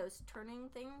 and those turning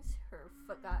things, her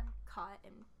foot got caught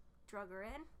and drug her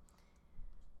in.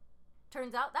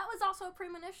 Turns out that was also a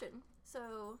premonition,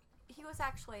 so he was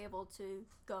actually able to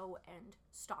go and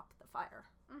stop the fire,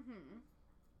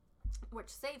 which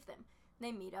saved them.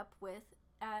 They meet up with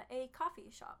at a coffee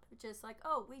shop, just like,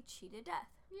 oh, we cheated death.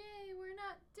 Yay, we're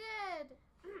not dead.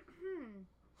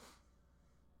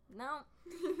 No.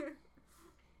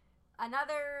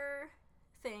 Another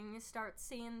thing, starts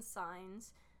seeing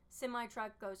signs.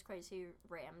 Semi-truck goes crazy,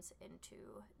 rams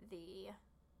into the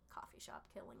coffee shop,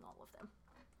 killing all of them.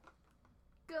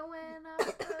 Going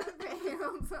up the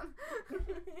rails.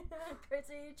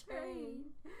 Crazy train.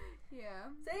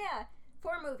 Yeah. So yeah,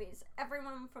 4 movies.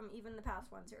 Everyone from even the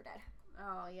past ones are dead.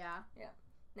 Oh, yeah. Yeah.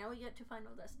 Now we get to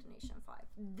Final Destination 5.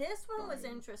 This one was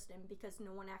interesting because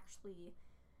no one actually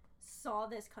saw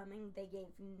this coming. They gave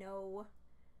no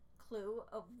clue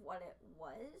of what it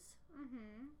was.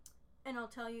 And I'll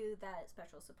tell you that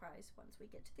special surprise once we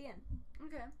get to the end.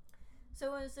 Okay.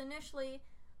 So it was initially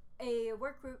a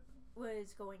work group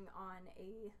was going on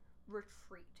a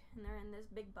retreat, and they're in this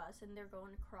big bus, and they're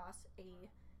going across a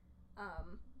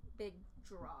big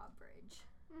drawbridge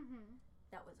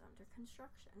that was under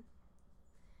construction.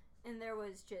 And there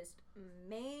was just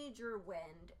major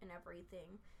wind and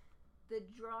everything. The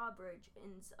drawbridge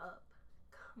ends up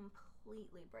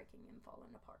completely breaking and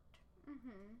falling apart.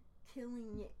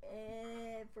 Killing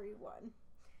everyone.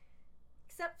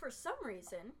 Except for some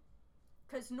reason,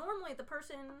 because normally the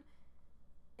person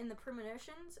in the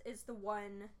premonitions is the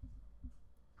one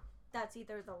that's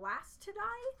either the last to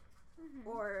die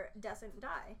or doesn't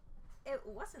die. It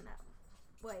wasn't that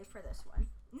way for this one.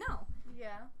 No.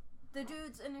 Yeah. The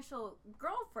dude's initial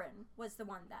girlfriend was the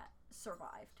one that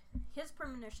survived. His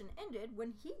premonition ended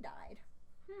when he died.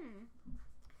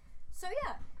 So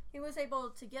yeah, he was able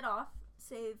to get off,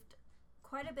 saved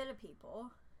quite a bit of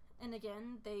people, and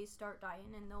again, they start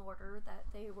dying in the order that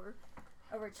they were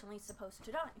originally supposed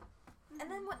to die. And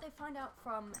then what they find out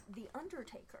from The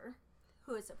Undertaker,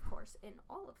 who is, of course, in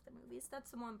all of the movies.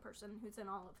 That's the one person who's in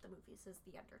all of the movies is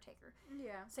The Undertaker.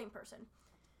 Yeah. Same person.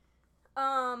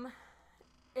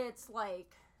 It's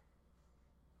like,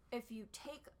 if you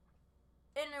take,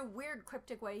 in a weird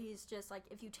cryptic way, he's just like,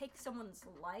 if you take someone's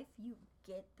life, you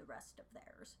get the rest of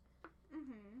theirs.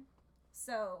 Mm-hmm.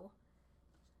 So,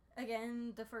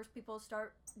 again, the first people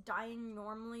start dying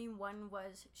normally. One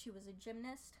was, she was a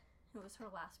gymnast. It was her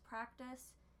last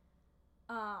practice.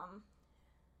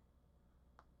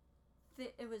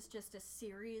 It was just a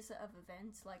series of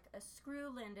events. Like, a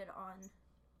screw landed on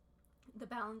the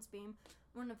balance beam.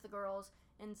 One of the girls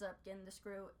ends up getting the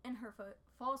screw in her foot,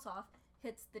 falls off,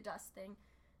 hits the dust thing.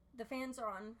 The fans are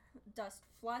on, dust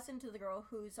flies into the girl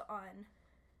who's on,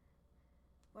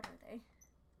 what are they?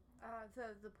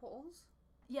 The poles?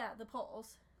 Yeah, the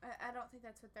poles. I don't think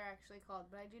that's what they're actually called,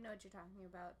 but I do know what you're talking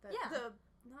about. Yeah.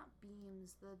 Not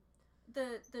beams,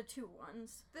 The two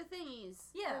ones. the thingies.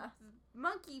 Yeah. The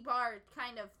monkey bar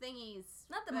kind of thingies.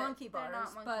 Not the but monkey they're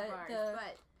bars, not monkey but bars,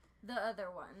 but the other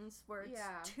ones where it's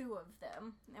Yeah. two of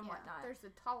them and yeah, whatnot. there's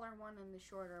the taller one and the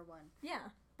shorter one. Yeah,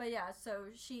 but yeah, so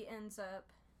she ends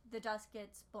up, the dust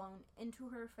gets blown into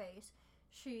her face.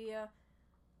 She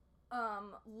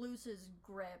loses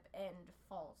grip and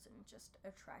falls in just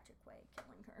a tragic way,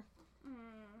 killing her.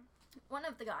 Mm. One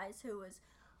of the guys, who was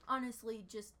honestly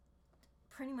just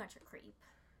pretty much a creep,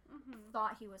 Mm-hmm.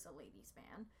 thought he was a ladies'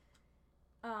 man,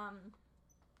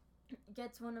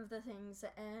 gets one of the things,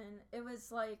 and it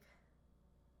was like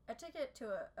a ticket to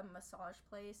a massage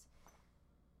place,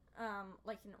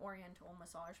 like an oriental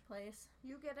massage place.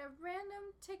 You get a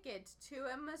random ticket to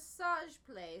a massage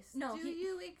place. No, Do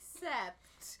you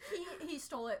accept? He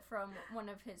stole it from one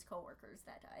of his coworkers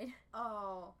that died.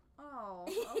 Oh,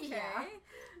 okay. Yeah.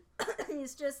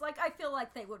 He's just like, I feel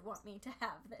like they would want me to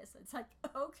have this. It's like,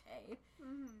 okay.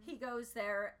 Mm-hmm. He goes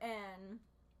there and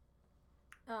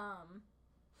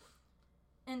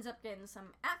ends up getting some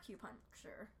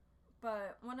acupuncture,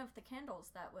 but one of the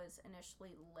candles that was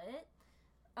initially lit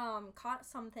caught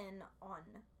something on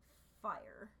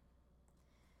fire.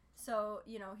 So,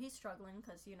 he's struggling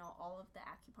because, all of the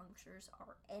acupunctures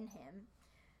are in him.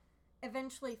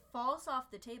 Eventually falls off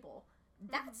the table.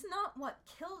 That's not what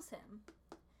kills him.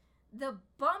 The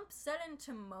bump set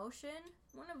into motion,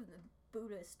 one of the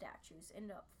Buddha statues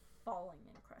ended up falling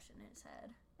and crushing his head.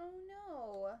 Oh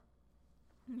no.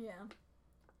 Yeah.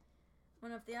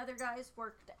 One of the other guys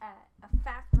worked at a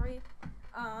factory.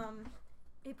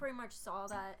 He pretty much saw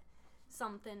that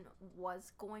something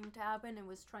was going to happen and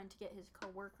was trying to get his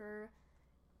coworker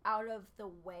out of the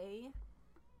way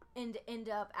and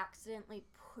ended up accidentally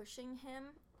pushing him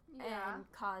Yeah.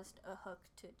 and caused a hook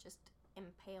to just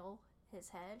impale his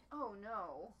head. Oh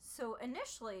no. So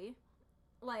initially,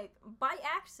 like, by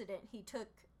accident, he took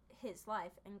his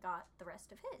life and got the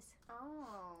rest of his.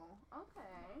 Oh,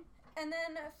 okay. And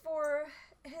then for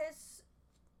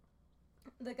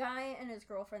the guy and his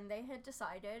girlfriend, he had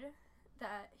decided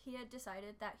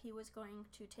that he was going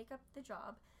to take up the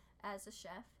job as a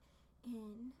chef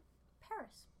in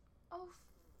Paris. Oh,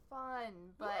 fun.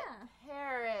 But Yeah.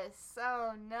 Paris.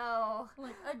 Oh no.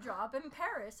 Like, a job in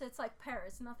Paris. It's like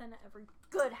Paris. Nothing ever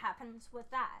good happens with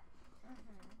that.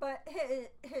 But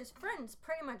his friend's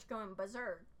pretty much going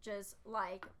berserk. Just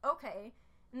like, okay,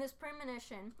 in this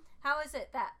premonition, how is it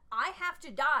that I have to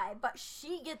die, but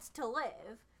she gets to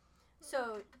live?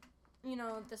 So,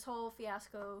 this whole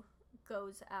fiasco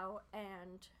goes out,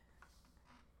 and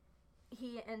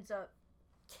he ends up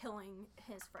killing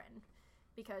his friend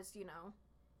because,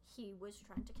 he was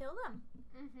trying to kill them.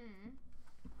 Mm-hmm.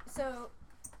 So,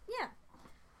 yeah.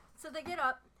 So they get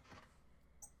up,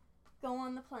 go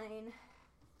on the plane.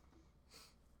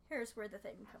 Here's where the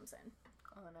thing comes in.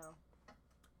 Oh no.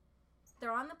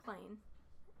 They're on the plane,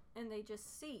 and they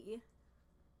just see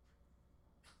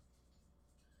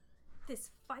this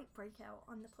fight break out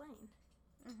on the plane.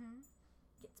 Mm-hmm.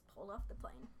 Gets pulled off the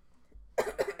plane.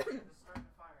 Just starting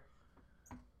a fire.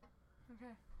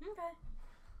 Okay. Okay.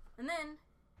 And then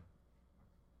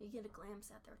you get a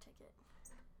glimpse at their ticket.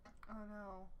 Oh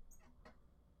no.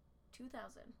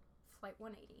 2000, Flight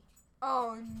 180.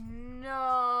 Oh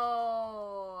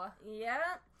no.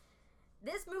 Yeah.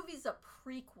 This movie's a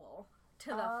prequel to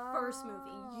the first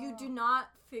movie. You do Oh. not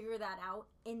figure that out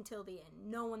until the end.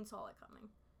 No one saw it coming.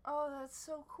 Oh, that's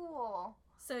so cool.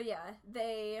 So yeah,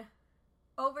 they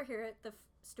overhear it. The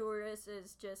stewardess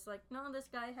is just like, no, this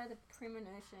guy had a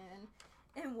premonition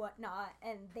and whatnot,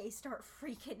 and they start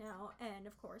freaking out, and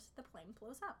of course the plane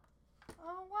blows up.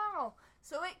 Oh wow.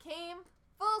 So it came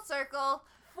full circle.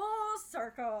 Full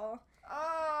circle.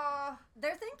 Oh.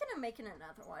 They're thinking of making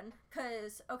another one,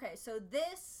 cause okay, so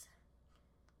this,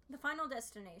 The Final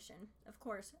Destination, of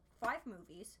course, 5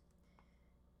 movies,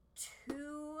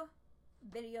 2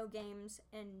 video games,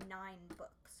 and 9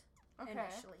 books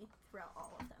initially throughout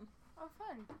all of them. Oh,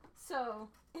 fun. So,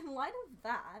 in light of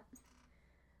that,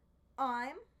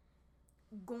 I'm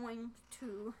going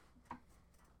to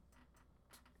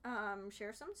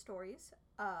share some stories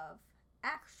of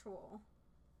actual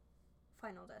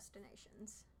Final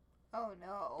Destinations Oh,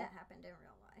 no. that happened in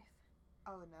real life.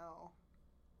 Oh, no.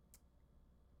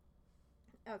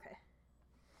 Okay.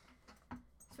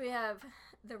 So we have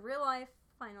the real life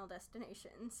Final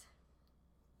Destinations.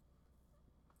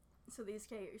 So these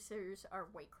characters are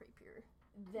way creepier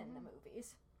than the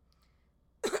movies.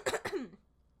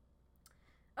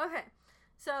 Okay.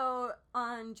 So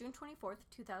on June 24th,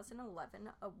 2011,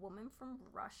 a woman from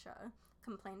Russia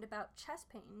complained about chest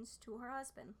pains to her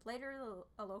husband. Later,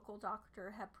 a local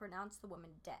doctor had pronounced the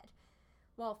woman dead.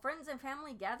 While friends and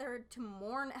family gathered to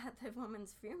mourn at the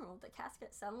woman's funeral, the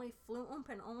casket suddenly flew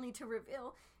open only to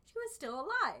reveal she was still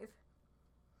alive.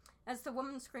 As the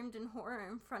woman screamed in horror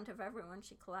in front of everyone,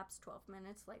 she collapsed 12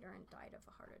 minutes later and died of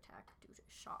a heart attack due to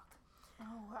shock.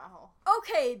 Oh, wow.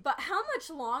 Okay, but how much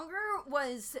longer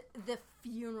was the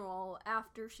funeral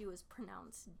after she was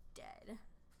pronounced dead?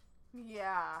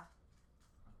 Yeah.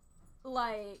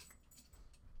 Like,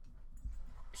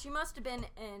 she must have been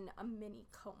in a mini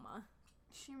coma.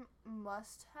 She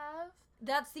must have.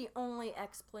 That's the only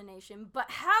explanation.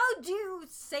 But how do you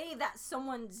say that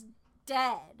someone's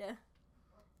dead?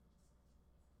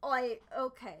 Like,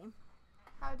 okay.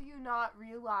 How do you not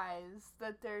realize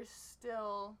that there's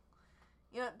still...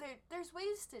 You know, there's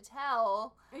ways to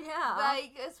tell. Yeah.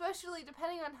 Like, especially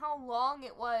depending on how long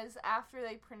it was after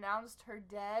they pronounced her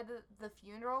dead, the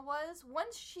funeral was.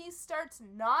 Once she starts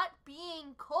not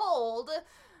being cold...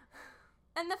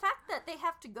 And the fact that they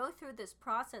have to go through this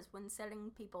process when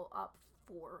setting people up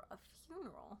for a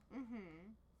funeral.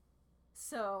 Mm-hmm.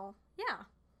 So, yeah,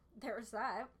 there's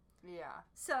that. Yeah.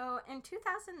 So, in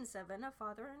 2007, a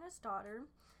father and his daughter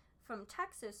from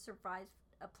Texas survived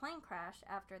a plane crash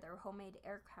after their homemade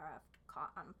aircraft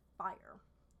caught on fire.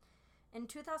 In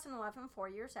 2011, 4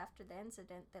 years after the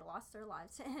incident, they lost their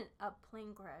lives in a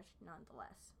plane crash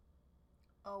nonetheless.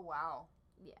 Oh, wow.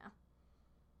 Yeah.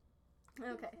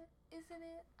 Okay. Isn't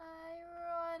it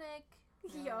ironic?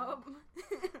 Yup.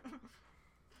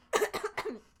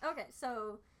 Okay,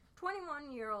 so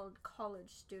 21-year-old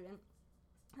college student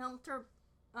helped her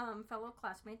fellow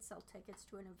classmates sell tickets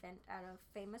to an event at a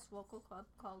famous local club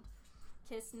called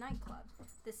Kiss Nightclub.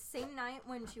 The same night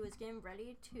when she was getting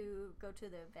ready to go to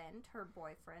the event, her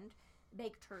boyfriend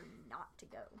begged her not to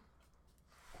go.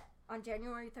 On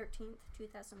January 13th,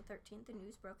 2013, the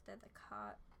news broke that the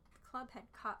club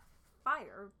had caught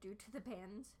fire due to the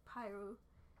band's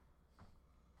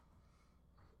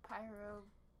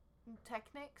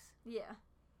pyrotechnics? Yeah.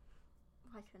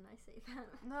 Why couldn't I say that?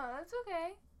 No, that's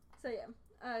okay. So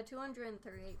yeah,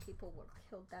 238 people were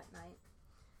killed that night.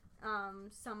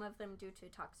 Some of them due to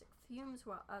toxic fumes,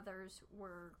 while others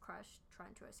were crushed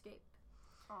trying to escape.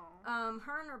 Oh.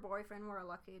 Her and her boyfriend were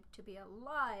lucky to be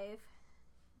alive,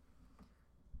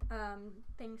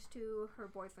 thanks to her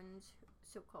boyfriend's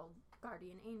so-called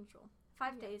guardian angel.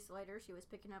 5 days later, she was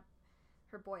picking up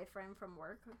her boyfriend from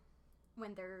work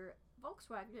when their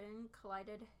Volkswagen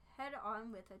collided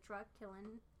head-on with a truck,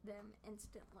 killing them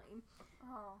instantly.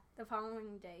 Oh. The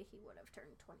following day, he would have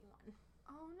turned 21.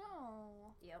 Oh,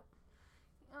 no. Yep.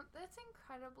 That's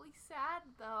incredibly sad,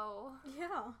 though.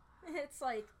 Yeah. It's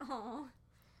like, oh,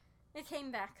 it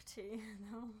came back to,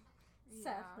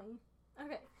 sadly.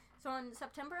 Okay. So on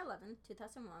September 11th,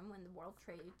 2001, when the World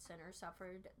Trade Center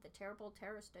suffered the terrible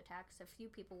terrorist attacks, a few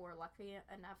people were lucky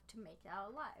enough to make it out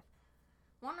alive.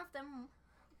 One of them,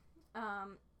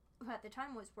 who at the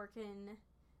time was working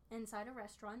inside a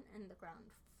restaurant in the ground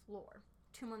floor.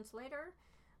 2 months later,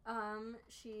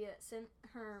 she sent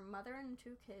her mother and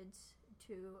 2 kids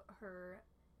to her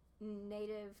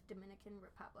native Dominican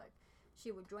Republic.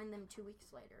 She would join them 2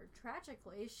 weeks later.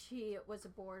 Tragically, she was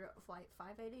aboard Flight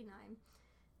 589,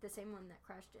 the same one that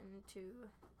crashed into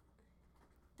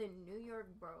the New York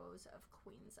boroughs of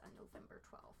Queens on November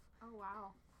 12th. Oh,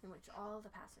 wow. In which all the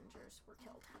passengers were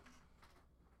killed.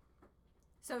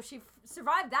 So she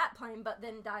survived that plane, but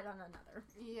then died on another.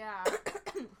 Yeah.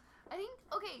 I think,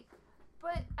 okay,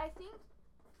 but I think,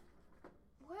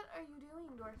 what are you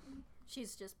doing, Dorothy?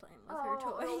 She's just playing with her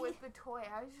toy. Oh, with the toy.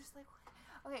 I was just like,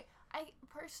 what? Okay, I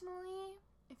personally,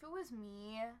 if it was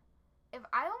me, if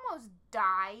I almost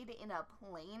died in a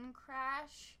plane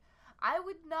crash, I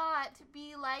would not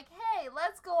be like, hey,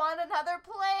 let's go on another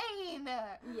plane.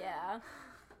 Yeah.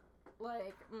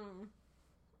 Like,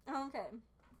 Okay.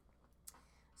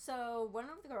 So one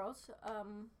of the girls,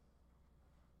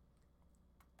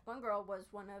 one girl was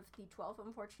one of the 12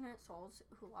 unfortunate souls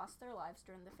who lost their lives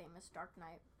during the famous Dark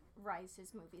Knight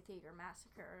Rises movie theater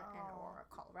massacre in Aurora,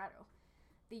 Colorado.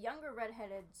 The younger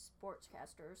redheaded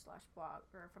sportscaster /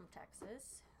 blogger from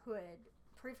Texas, who had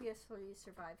previously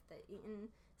survived the Eaton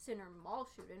Center mall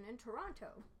shooting in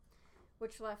Toronto,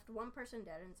 which left one person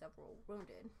dead and several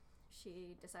wounded.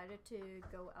 She decided to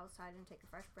go outside and take a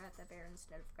fresh breath of air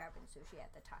instead of grabbing sushi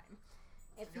at the time.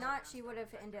 If not, she would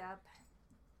have ended up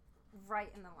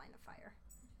right in the line of fire.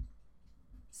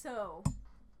 So,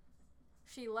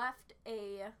 she left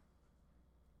a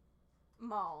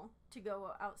mall to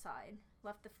go outside,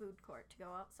 left the food court to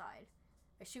go outside.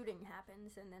 A shooting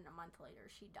happens, and then a month later,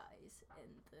 she dies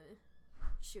in the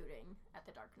shooting at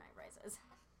the Dark Knight Rises.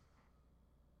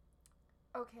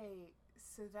 Okay,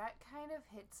 so that kind of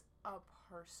hits a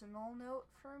personal note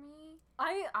for me.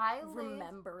 I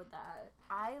remember that.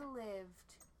 I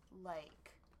lived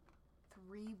like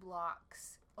 3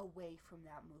 blocks away from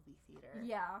that movie theater.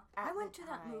 Yeah, at I went the to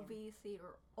that time. movie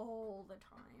theater all the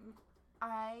time.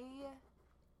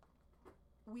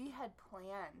 We had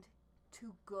planned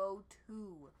to go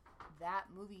to that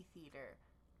movie theater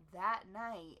that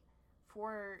night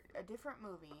for a different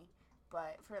movie,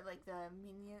 but for like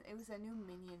it was a new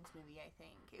Minions movie, I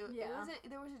think.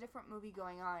 There was a different movie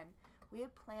going on. We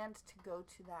had planned to go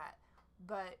to that,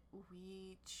 but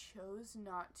we chose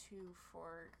not to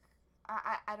for,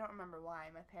 I don't remember why.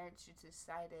 My parents just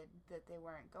decided that they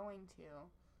weren't going to.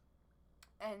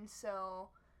 And so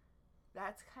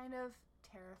that's kind of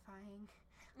terrifying.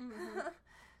 Mm-hmm.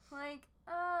 Like,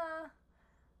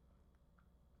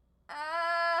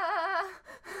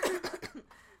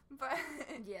 but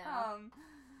Yeah.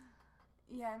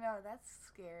 Yeah, no, that's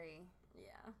scary.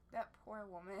 Yeah. That poor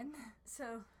woman.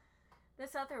 So,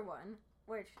 this other one,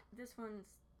 which this one's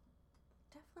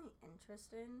definitely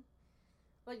interesting.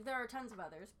 Like, there are tons of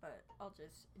others, but I'll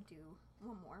just do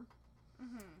one more.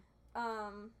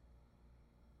 Mm-hmm.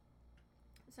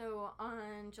 So,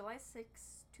 on July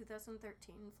 6,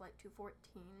 2013, Flight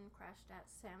 214 crashed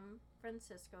at San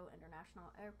Francisco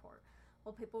International Airport.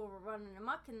 While people were running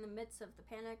amok in the midst of the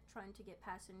panic, trying to get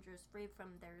passengers free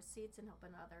from their seats and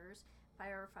helping others,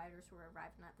 firefighters were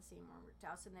arriving at the scene were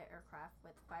dousing the aircraft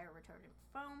with fire-retardant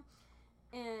foam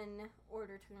in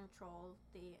order to control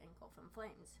the engulfing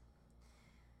flames.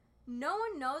 No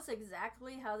one knows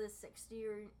exactly how this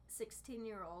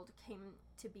 16-year-old came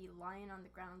to be lying on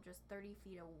the ground just 30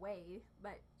 feet away,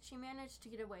 but she managed to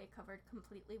get away covered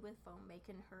completely with foam,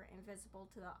 making her invisible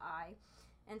to the eye,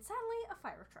 and sadly, a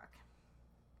fire truck.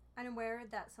 Unaware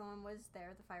that someone was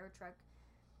there, the fire truck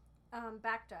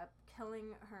backed up,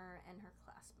 killing her and her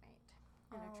classmate.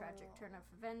 In a tragic turn of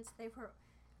events, they were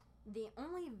the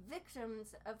only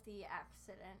victims of the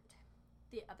accident.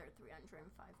 The other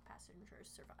 305 passengers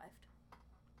survived.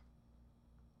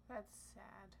 That's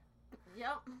sad.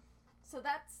 Yep. So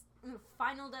that's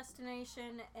Final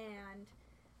Destination and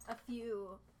a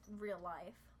few real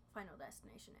life Final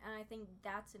Destination. And I think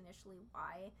that's initially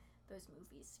why those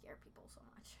movies scare people so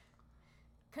much.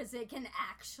 Because it can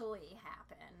actually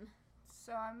happen.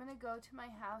 So I'm going to go to my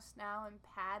house now and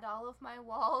pad all of my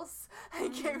walls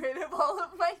and get rid of all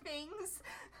of my things.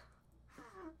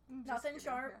 Nothing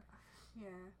sharp.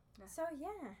 Yeah. So,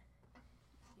 yeah.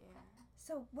 Yeah.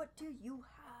 So, what do you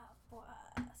have for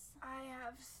us? I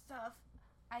have stuff,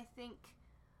 I think.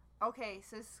 Okay,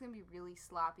 so this is going to be really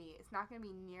sloppy. It's not going to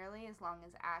be nearly as long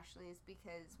as Ashley's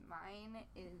because mine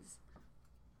is...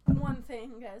 One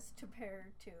thing as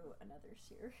compared to another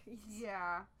series.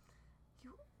 Yeah.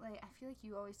 I feel like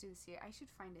you always do the series. I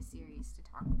should find a series to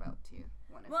talk about, too.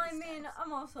 Well, I mean,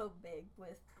 I'm also big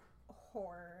with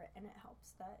horror, and it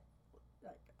helps that,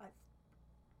 like, I've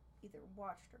either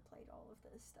watched or played all of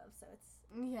this stuff, so it's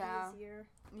easier.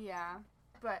 Yeah,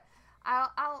 but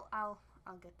I'll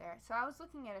get there. So I was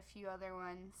looking at a few other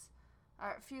ones,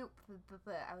 I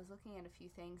was looking at a few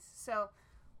things. So,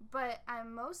 but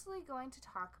I'm mostly going to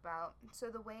talk about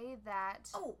the way that.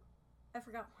 Oh, I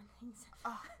forgot one thing.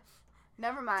 Oh,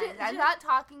 never mind. I'm not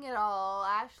talking at all.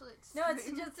 Ashley. No, it's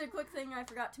just a quick thing I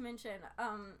forgot to mention.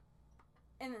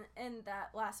 In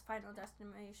that last Final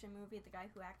Destination movie, the guy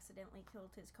who accidentally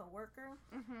killed his coworker,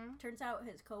 turns out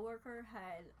his coworker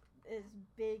had this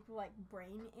big, like,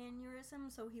 brain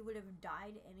aneurysm, so he would have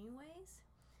died anyways.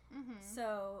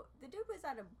 So the dude was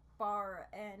at a bar,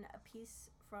 and a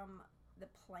piece from the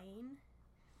plane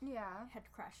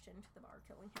had crashed into the bar,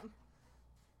 killing him.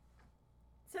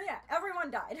 So yeah, everyone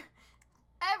died.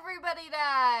 Everybody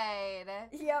died.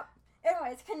 Yep.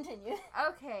 Anyways, continue.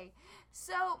 Okay,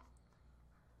 so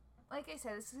like I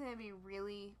said, this is gonna be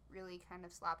really, really kind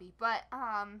of sloppy. But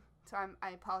so I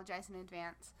apologize in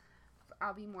advance.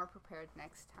 I'll be more prepared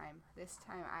next time. This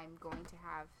time I'm going to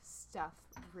have stuff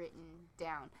written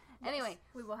down. Yes, Anyway,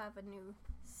 we will have a new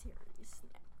series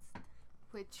next.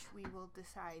 which we will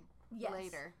decide Yes,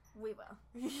 later. we will.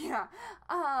 Yeah.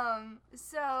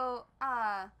 So,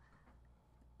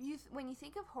 when you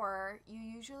think of horror, you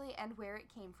usually and where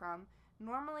it came from.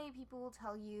 Normally, people will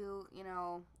tell you,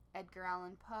 Edgar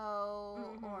Allan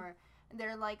Poe, or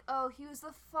they're like, oh, he was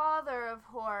the father of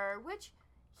horror, which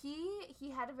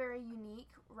he had a very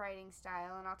unique writing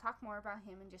style, and I'll talk more about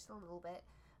him in just a little bit.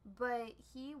 But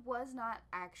he was not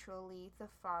actually the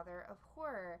father of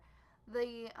horror.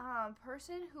 The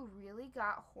person who really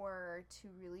got horror to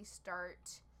really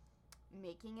start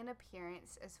making an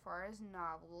appearance as far as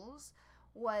novels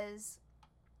was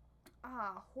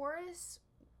Horace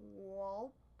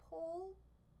Walpole.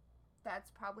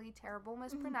 That's probably terrible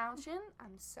mispronunciation.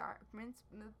 I'm sorry.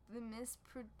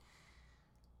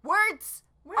 Words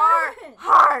are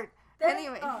hard.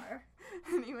 Anyway.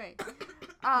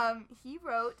 He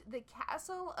wrote The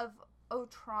Castle of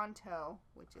Otranto,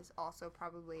 which is also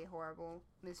probably a horrible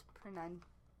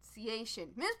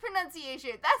mispronunciation.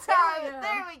 That's how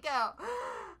there we go.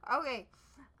 Okay.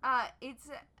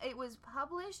 It was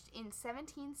published in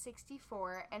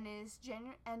 1764 and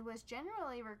was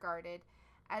generally regarded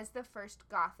as the first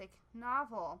Gothic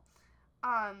novel.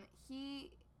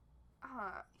 He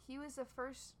was the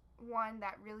first one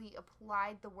that really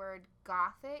applied the word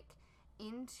Gothic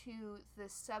into the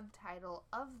subtitle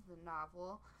of the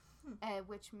novel,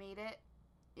 which made it,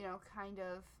 kind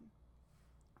of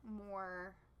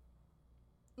more,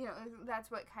 that's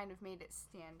what kind of made it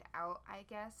stand out, I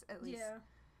guess. At least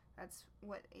that's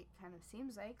what it kind of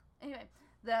seems like. Anyway,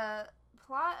 the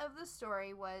plot of the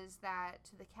story was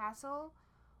that the castle,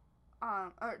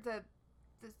 the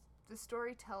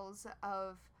story tells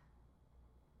of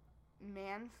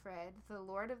Manfred, the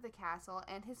lord of the castle,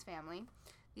 and his family.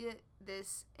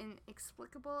 This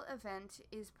inexplicable event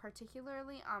is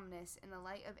particularly ominous in the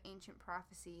light of ancient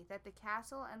prophecy that the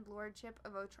castle and lordship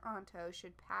of Otranto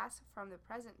should pass from the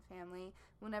present family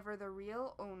whenever the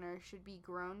real owner should be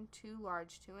grown too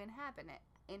large to inhabit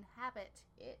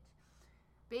it.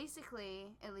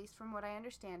 Basically, at least from what I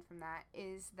understand from that,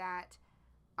 is that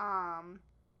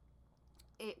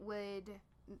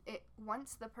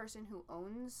once the person who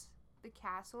owns the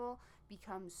castle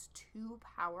becomes too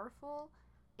powerful,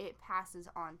 it passes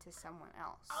on to someone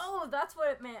else. Oh, that's what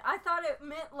it meant. I thought it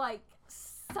meant, like,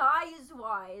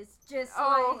 size-wise. Just,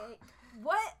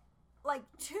 what? Like,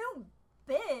 too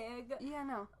big? Yeah,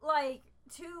 no. Like,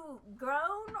 too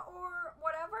grown or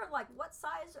whatever? Like, what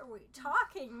size are we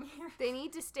talking here? They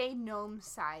need to stay gnome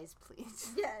size,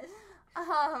 please. Yes.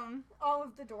 All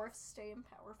of the dwarfs stay in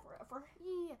power forever.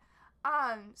 Yeah.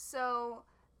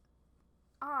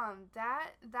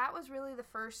 That was really the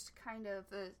first kind of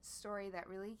the story that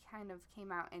really kind of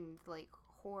came out in, like,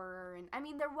 horror. And I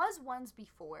mean, there was ones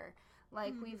before.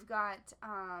 Like, we've got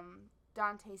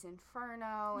Dante's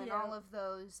Inferno and all of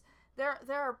those. There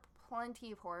are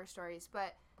plenty of horror stories,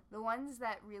 but the ones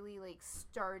that really, like,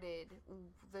 started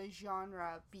the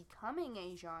genre becoming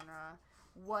a genre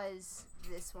was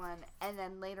this one. And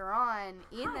then later on,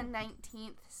 in the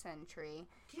 19th century,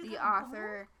 the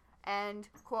author and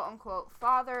quote-unquote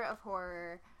father of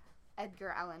horror,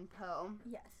 Edgar Allan Poe.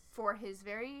 Yes. For his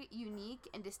very unique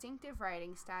and distinctive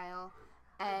writing style,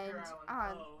 and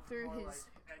through his like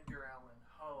Edgar Allan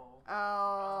Poe.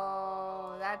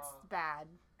 Oh, that's bad.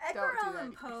 Edgar Don't do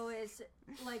Allan that. Poe is,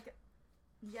 like,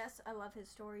 yes, I love his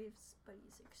stories, but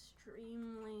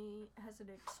has an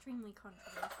extremely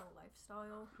controversial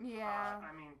lifestyle. Yeah.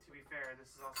 I mean, to be fair,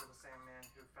 this is also the same man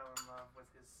who fell in love with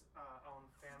his own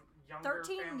younger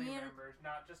family members,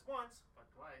 not just once, but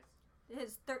twice.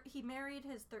 He married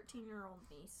his 13-year-old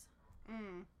niece.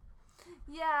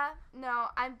 Yeah,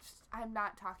 no, I'm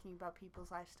not talking about people's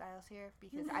lifestyles here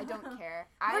because I don't care.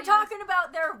 We're talking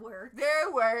about their work.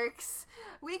 Their works.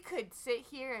 We could sit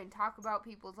here and talk about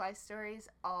people's life stories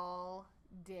all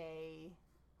day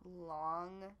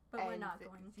long. But we're not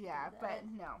going to do that. But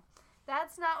no.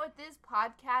 That's not what this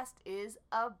podcast is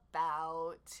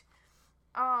about.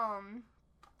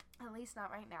 At least not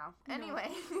right now. No.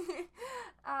 Anyway.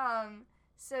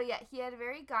 So yeah, he had a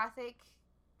very gothic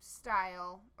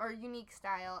style, or unique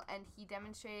style, and he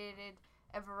demonstrated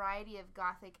a variety of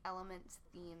gothic elements,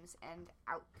 themes, and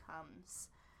outcomes.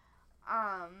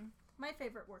 My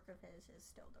favorite work of his is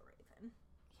still The Raven.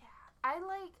 Yeah. I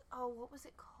like, what was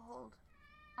it called?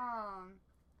 I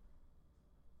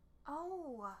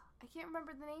can't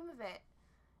remember the name of it.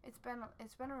 It's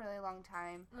been a really long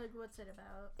time. Like, what's it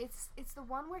about? It's the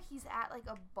one where he's at like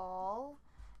a ball,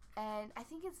 and I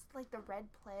think it's like the Red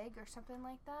Plague or something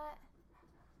like that.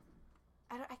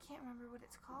 I can't remember what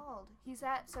it's called. He's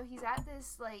at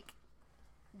this like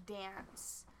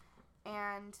dance,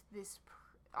 and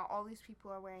all these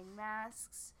people are wearing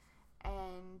masks,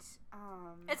 and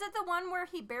Is it the one where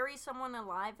he buries someone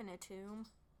alive in a tomb?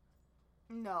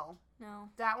 No,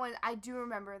 That one I do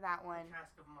remember that one.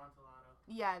 Cask of Amontillado.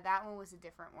 Yeah, that one was a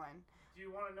different one. Do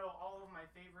you want to know all of my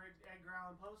favorite Edgar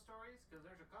Allan Poe stories? Because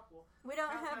there's a couple. We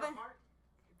don't have a...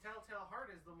 Telltale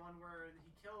Heart is the one where he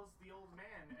kills the old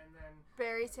man and then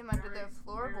buries him under the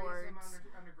floorboards. Buries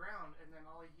him underground, and then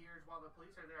all he hears while the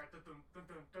police are there,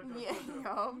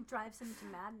 drives him to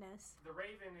madness. The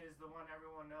Raven is the one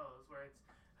everyone knows, where it's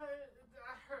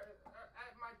I heard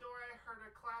at my door. I heard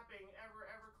a clapping, ever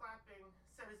clapping,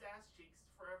 set his ass cheeks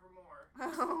forevermore.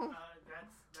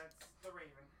 That's the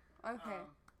Raven. Okay.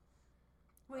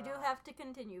 We do have to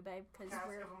continue, babe, because Cask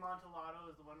of Amontillado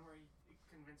is the one where he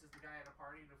convinces the guy at a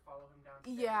party to follow him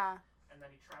downstairs. Yeah. And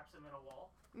then he traps him in a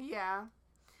wall. Yeah.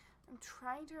 I'm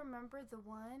trying to remember the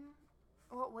one.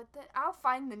 I'll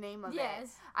find the name of it.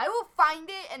 Yes. I will find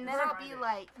it, and then I'll be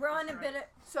like... We're on a bit of...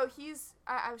 So he's...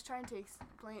 I was trying to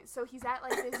explain... So he's at,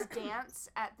 like, this dance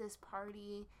at this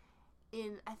party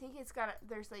in... I think it's got...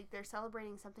 They're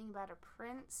celebrating something about a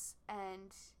prince,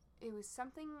 and it was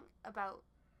something about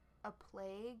a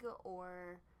plague,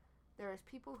 or... There was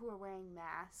people who were wearing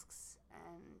masks,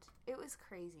 and it was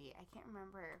crazy. I can't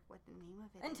remember what the name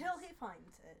of it Until is. he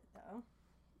finds it, though.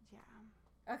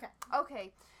 Yeah.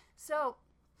 Okay. So,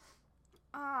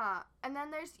 and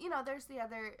then there's the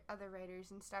other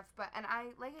writers and stuff, and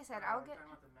like I said, I'll get...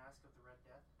 Talking about the Mask of the Red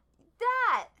Death?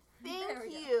 That! There we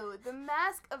Thank you! The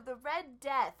Mask of the Red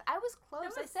Death. I was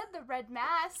close. I said the Red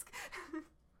Mask.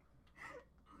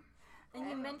 And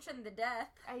you mentioned the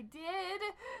death. I did.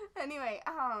 Anyway,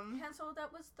 Hansel, that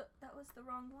was the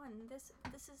wrong one. This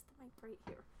is the mic right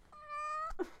here.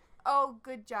 Oh,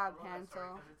 good job, Well,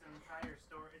 Hansel. Sorry, it's an entire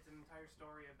story. It's an entire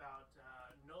story about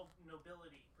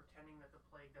nobility pretending that the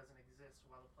plague doesn't exist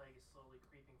while the plague is slowly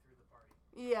creeping through the party.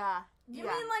 Yeah. You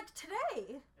mean like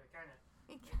today? Yeah, kind of.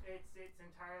 It's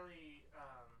entirely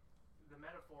the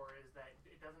metaphor is that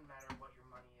it doesn't matter how much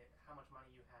money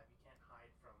you have, you can't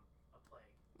hide from a plague.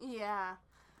 Yeah.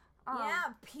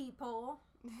 Yeah, people.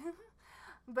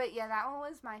 But yeah, that one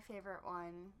was my favorite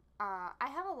one. I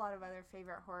have a lot of other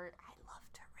favorite horror. I love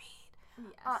to read.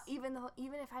 Yes. Even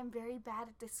if I'm very bad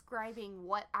at describing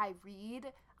what I read,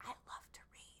 I love to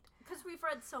read. Because we've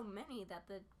read so many that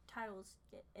the titles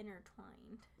get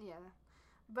intertwined. Yeah.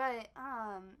 But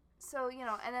so,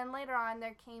 and then later on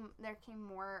there came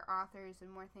more authors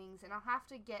and more things, and I'll have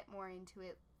to get more into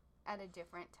it at a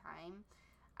different time.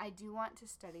 I do want to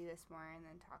study this more and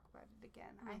then talk about it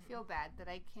again. Mm-hmm. I feel bad that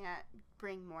I can't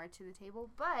bring more to the table,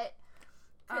 but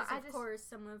because of course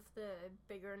some of the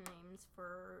bigger names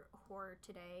for horror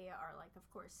today are like, of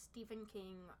course, Stephen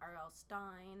King, R.L.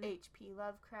 Stine, H.P.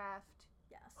 Lovecraft.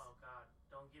 Yes. Oh God,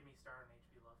 don't get me started on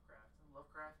H.P. Lovecraft.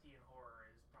 Lovecraftian horror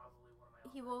is probably one of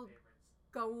my favorites.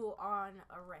 Go on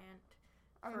a rant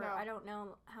for I don't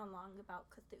know how long about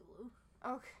Cthulhu.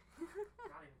 Okay.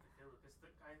 Not even Cthulhu,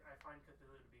 because I find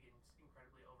Cthulhu to be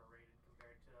incredibly overrated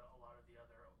compared to a lot of the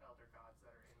other elder gods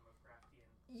that are in Lovecraftian.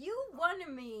 You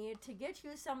wanted me to get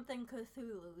you something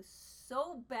Cthulhu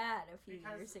so bad a few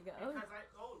years ago.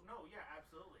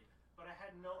 Absolutely. But I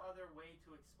had no other way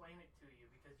to explain it to you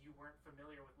because you weren't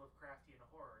familiar with Lovecraftian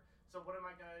horror. So what am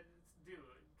I gonna do?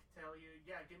 Tell you,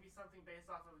 give me something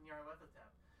based off of Nyarlathotep,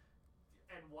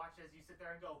 and watch as you sit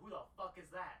there and go, who the fuck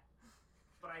is that?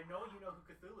 But I know you know who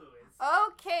Cthulhu is.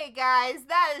 Okay, guys,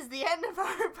 that is the end of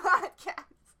our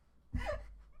podcast.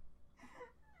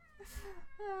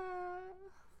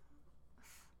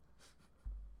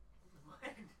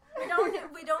 We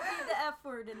don't need the F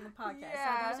word in the podcast.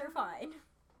 Yeah. So those are fine.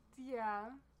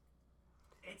 Yeah.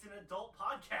 It's an adult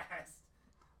podcast.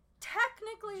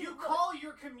 Technically, you call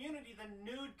your community the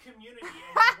nude community,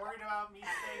 and you're worried about me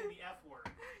saying the F word.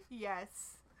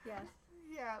 Yes. Yes.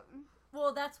 Yeah.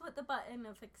 Well, that's what the button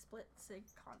of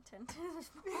explicit content is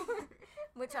for,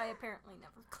 which I apparently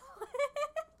never click.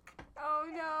 Oh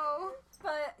no.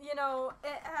 But,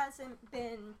 it hasn't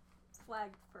been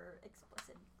flagged for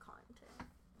explicit content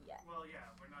yet. Well, yeah,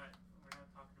 we're not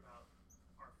talking about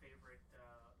our favorite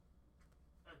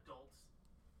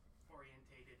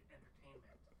adult-orientated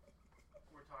entertainment.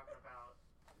 We're talking about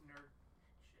nerd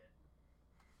shit.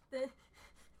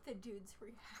 The dude's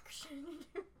reaction.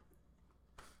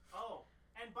 Oh,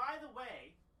 and by the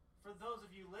way, for those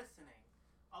of you listening,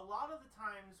 a lot of the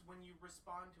times when you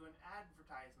respond to an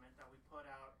advertisement that we put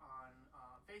out on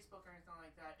Facebook or anything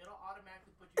like that, it'll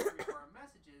automatically put you through to our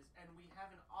messages, and we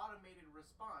have an automated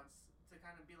response to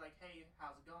kind of be like, hey,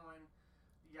 how's it going?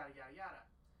 Yada, yada, yada.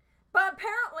 But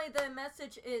apparently the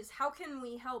message is, how can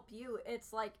we help you?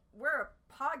 It's like, we're a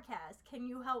podcast. Can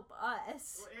you help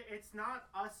us? Well, it's not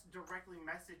us directly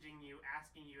messaging you,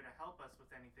 asking you to help us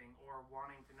with anything or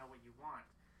wanting to know what you want.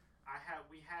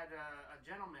 We had a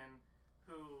gentleman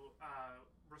who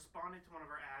responded to one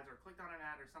of our ads or clicked on an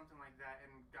ad or something like that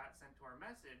and got sent to our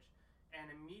message,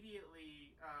 and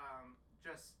immediately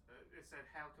it said,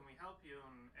 how can we help you?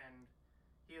 And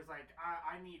he was like,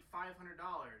 I need $500.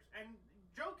 And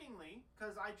jokingly,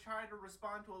 because I tried to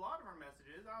respond to a lot of our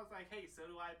messages, I was like, hey, so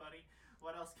do I, buddy.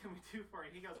 What else can we do for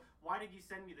you? He goes, why did you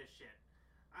send me this shit?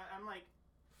 I'm like,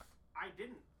 I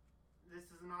didn't. This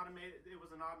is it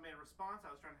was an automated response.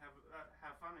 I was trying to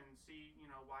have fun and see,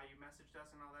 why you messaged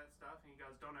us and all that stuff. And he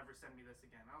goes, don't ever send me this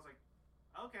again. I was like,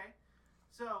 okay.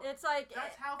 So it's like,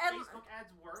 that's how Facebook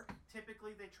ads work.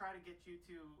 Typically, they try to get you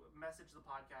to message the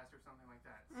podcast or something like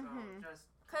that. So just...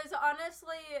 Because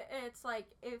honestly, it's like,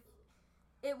 if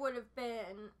it would have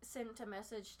been sent a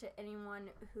message to anyone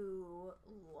who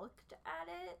looked at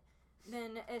it,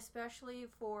 then especially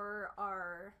for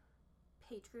our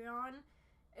Patreon,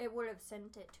 it would have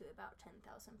sent it to about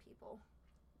 10,000 people.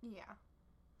 Yeah.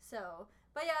 So,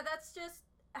 but yeah, that's just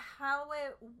how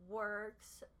it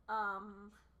works.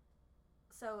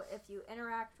 So if you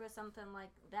interact with something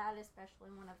like that, especially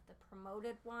one of the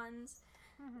promoted ones,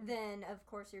 then of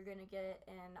course you're going to get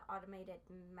an automated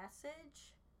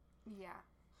message. Yeah.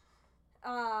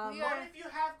 But if you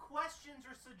have questions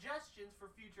or suggestions for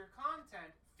future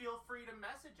content, feel free to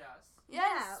message us.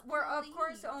 Yes, yeah, we're of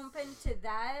course open to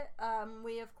that.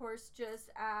 We of course just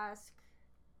ask,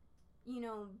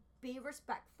 be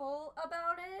respectful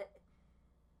about it,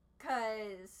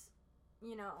 because,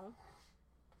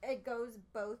 it goes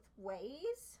both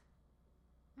ways.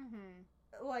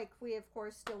 Like, we of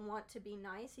course still want to be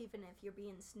nice, even if you're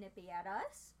being snippy at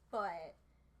us, but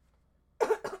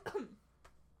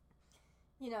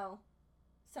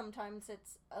sometimes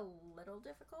it's a little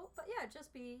difficult. But yeah,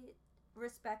 just be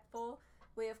respectful.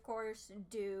 We of course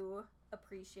do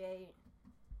appreciate,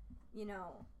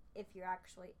 if you're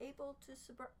actually able to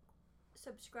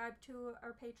subscribe to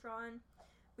our Patreon.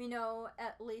 We know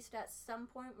at least at some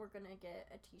point we're gonna get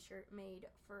a t-shirt made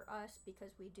for us,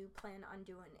 because we do plan on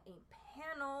doing a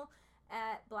panel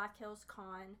at Black Hills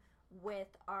Con with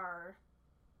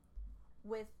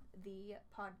the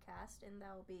podcast, and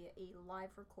that'll be a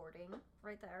live recording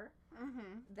right there.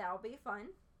 That'll be fun.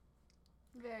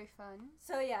 Very fun.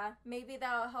 So yeah, maybe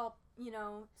that'll help,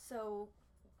 so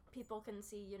people can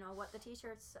see, what the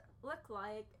t-shirts look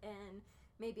like, and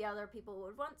maybe other people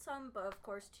would want some, but of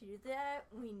course to do that,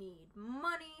 we need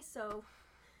money, so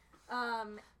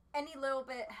any little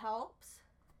bit helps.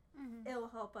 It'll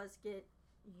help us get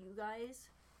you guys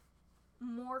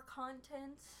more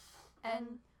content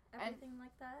and everything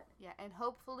like that. Yeah, and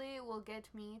hopefully it will get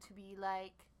me to be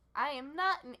like, I am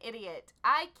not an idiot.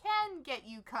 I can get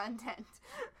you content.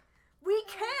 We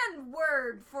can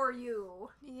word for you.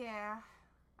 Yeah.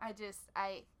 It's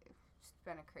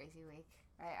been a crazy week.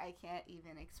 I can't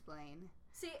even explain.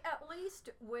 See, at least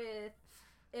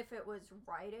if it was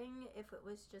writing, if it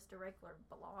was just a regular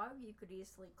blog, you could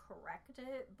easily correct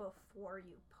it before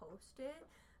you post it.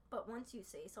 But once you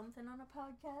say something on a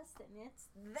podcast, then it's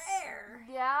there.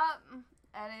 Yeah,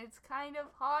 and it's kind of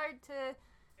hard to...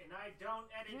 And I don't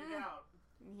edit it out.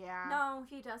 Yeah. No,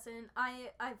 he doesn't.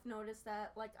 I've noticed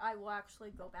that. Like, I will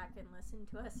actually go back and listen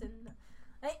to us, and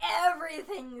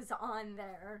everything's on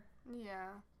there.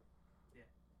 Yeah.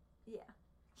 Yeah.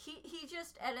 He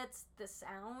just edits the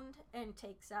sound and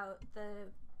takes out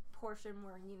the portion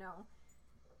where,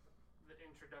 the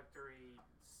introductory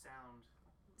sound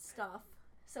stuff.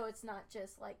 So it's not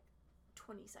just like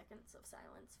 20 seconds of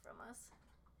silence from us.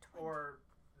 Or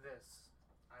this.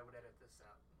 I would edit this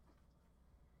out.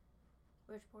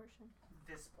 Which portion?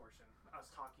 This portion. I was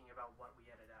talking about what we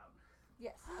edit out.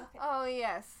 Yes. Okay. Oh,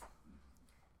 yes.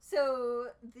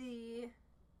 So the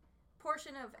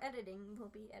portion of editing will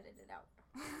be edited out.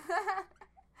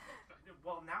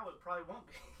 Well, now it probably won't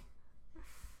be.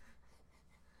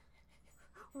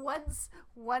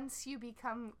 Once you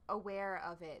become aware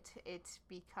of it, it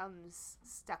becomes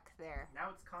stuck there. Now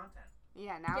it's content.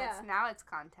 Yeah, now it's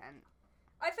content.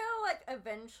 I feel like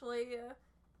eventually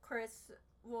Chris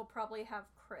will probably have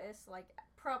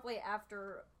probably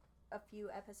after a few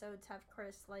episodes, have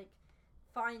Chris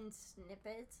find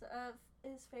snippets of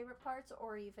his favorite parts,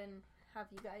 or even have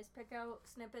you guys pick out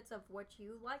snippets of what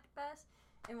you like best,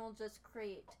 and we'll just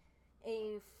create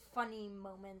a funny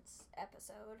moments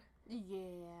episode.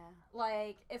 Yeah.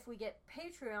 Like, if we get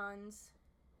Patreons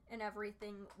and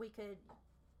everything, we could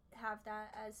have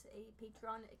that as a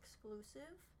Patreon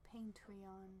exclusive.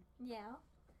 Patreon. Yeah.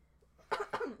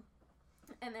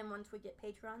 And then once we get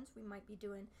Patrons, we might be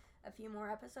doing a few more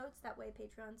episodes. That way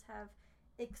Patrons have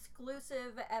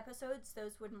exclusive episodes.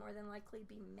 Those would more than likely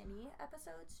be mini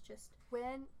episodes. Just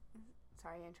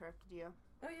Sorry, I interrupted you.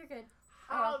 Oh, you're good.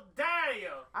 How dare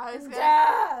you? I was gonna.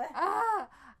 Duh!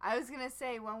 I was gonna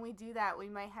say when we do that, we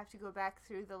might have to go back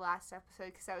through the last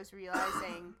episode because I was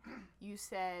realizing you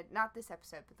said not this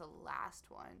episode, but the last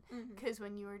one. Mhm. Because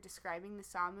when you were describing the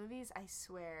Saw movies, I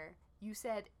swear you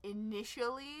said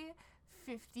initially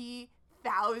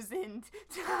 50,000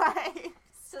 times.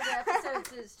 So the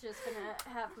episodes is just gonna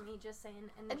have me just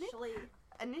saying initially.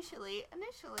 Initially, I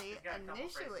got a couple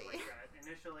phrases like that.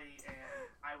 Initially, and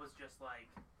I was just like,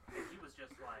 and he was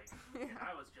just like, and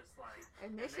I was just like,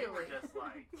 and they were just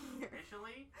like,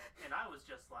 initially, and I was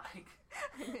just like.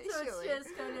 So it's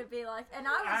just gonna be like, and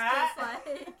I was just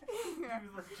like.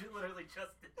 You literally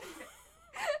just did it.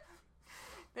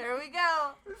 There we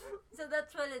go. So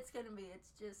that's what it's gonna be.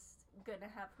 It's just gonna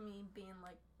have me being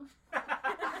like,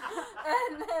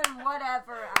 and then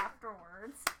whatever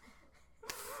afterwards.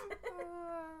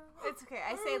 It's okay.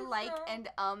 I say like and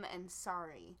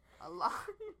sorry a lot.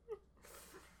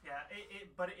 Yeah,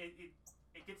 but it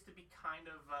gets to be kind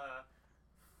of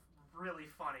really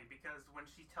funny because when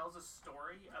she tells a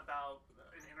story about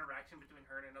an interaction between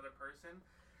her and another person,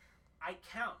 I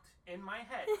count in my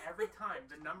head every time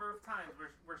the number of times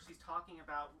where she's talking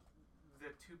about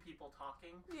the two people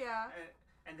talking. Yeah.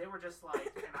 And they were just like,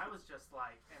 and I was just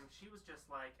like, and she was just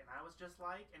like, and I was just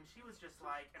like, and she was just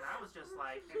like, and I was just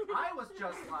like, and I was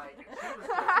just like, and she was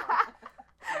just like,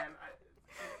 and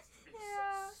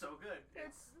it's so good.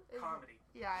 It's comedy.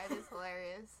 Yeah, it is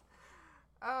hilarious.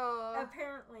 Oh.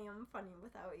 Apparently, I'm funny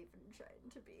without even trying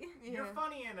to be. You're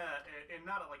funny in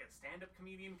not like a stand-up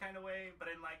comedian kind of way,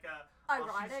 but in like a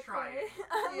Ironically, she's trying.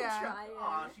 I'm Yeah. trying.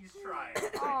 Aw, she's trying.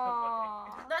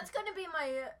 Aww. That's gonna be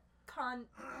my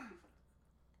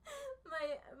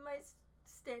my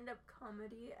stand-up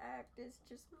comedy act is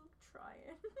just me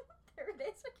trying. There it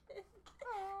is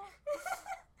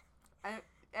again.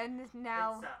 And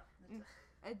now,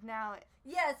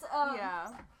 Yes.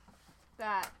 yeah,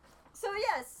 that. So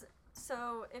yes.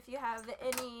 So if you have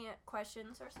any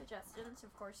questions or suggestions,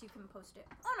 of course you can post it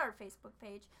on our Facebook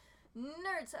page,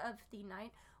 Nerds of the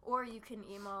Night, or you can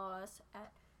email us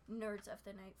at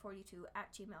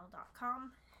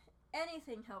nerdsofthenight42@gmail.com.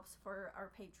 Anything helps for our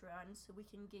Patreon, so we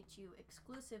can get you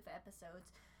exclusive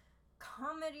episodes,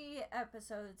 comedy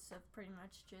episodes of pretty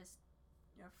much just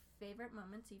your favorite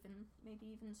moments, maybe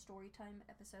even story time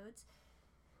episodes.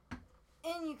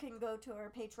 And you can go to our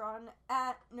Patreon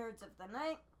at Nerds of the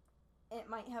Night. It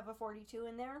might have a 42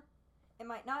 in there. It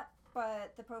might not,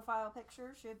 but the profile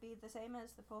picture should be the same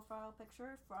as the profile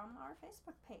picture from our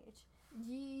Facebook page.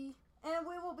 Yee. And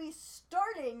we will be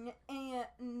starting a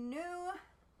new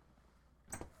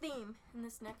theme in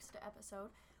this next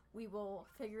episode. We will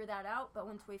figure that out, but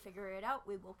once we figure it out,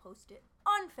 we will post it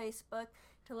on Facebook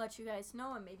to let you guys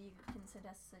know, and maybe you can send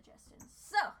us suggestions.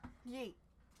 So, Yee.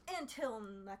 until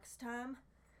next time,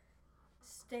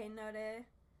 stay nutty,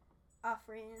 our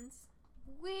friends.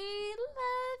 We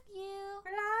love you.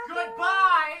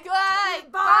 Goodbye!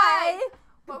 Goodbye.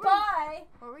 What Bye.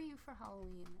 What were you for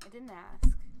Halloween? I didn't ask.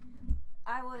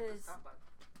 I was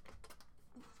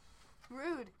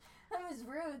Rude.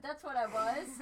 rude. That's what I was.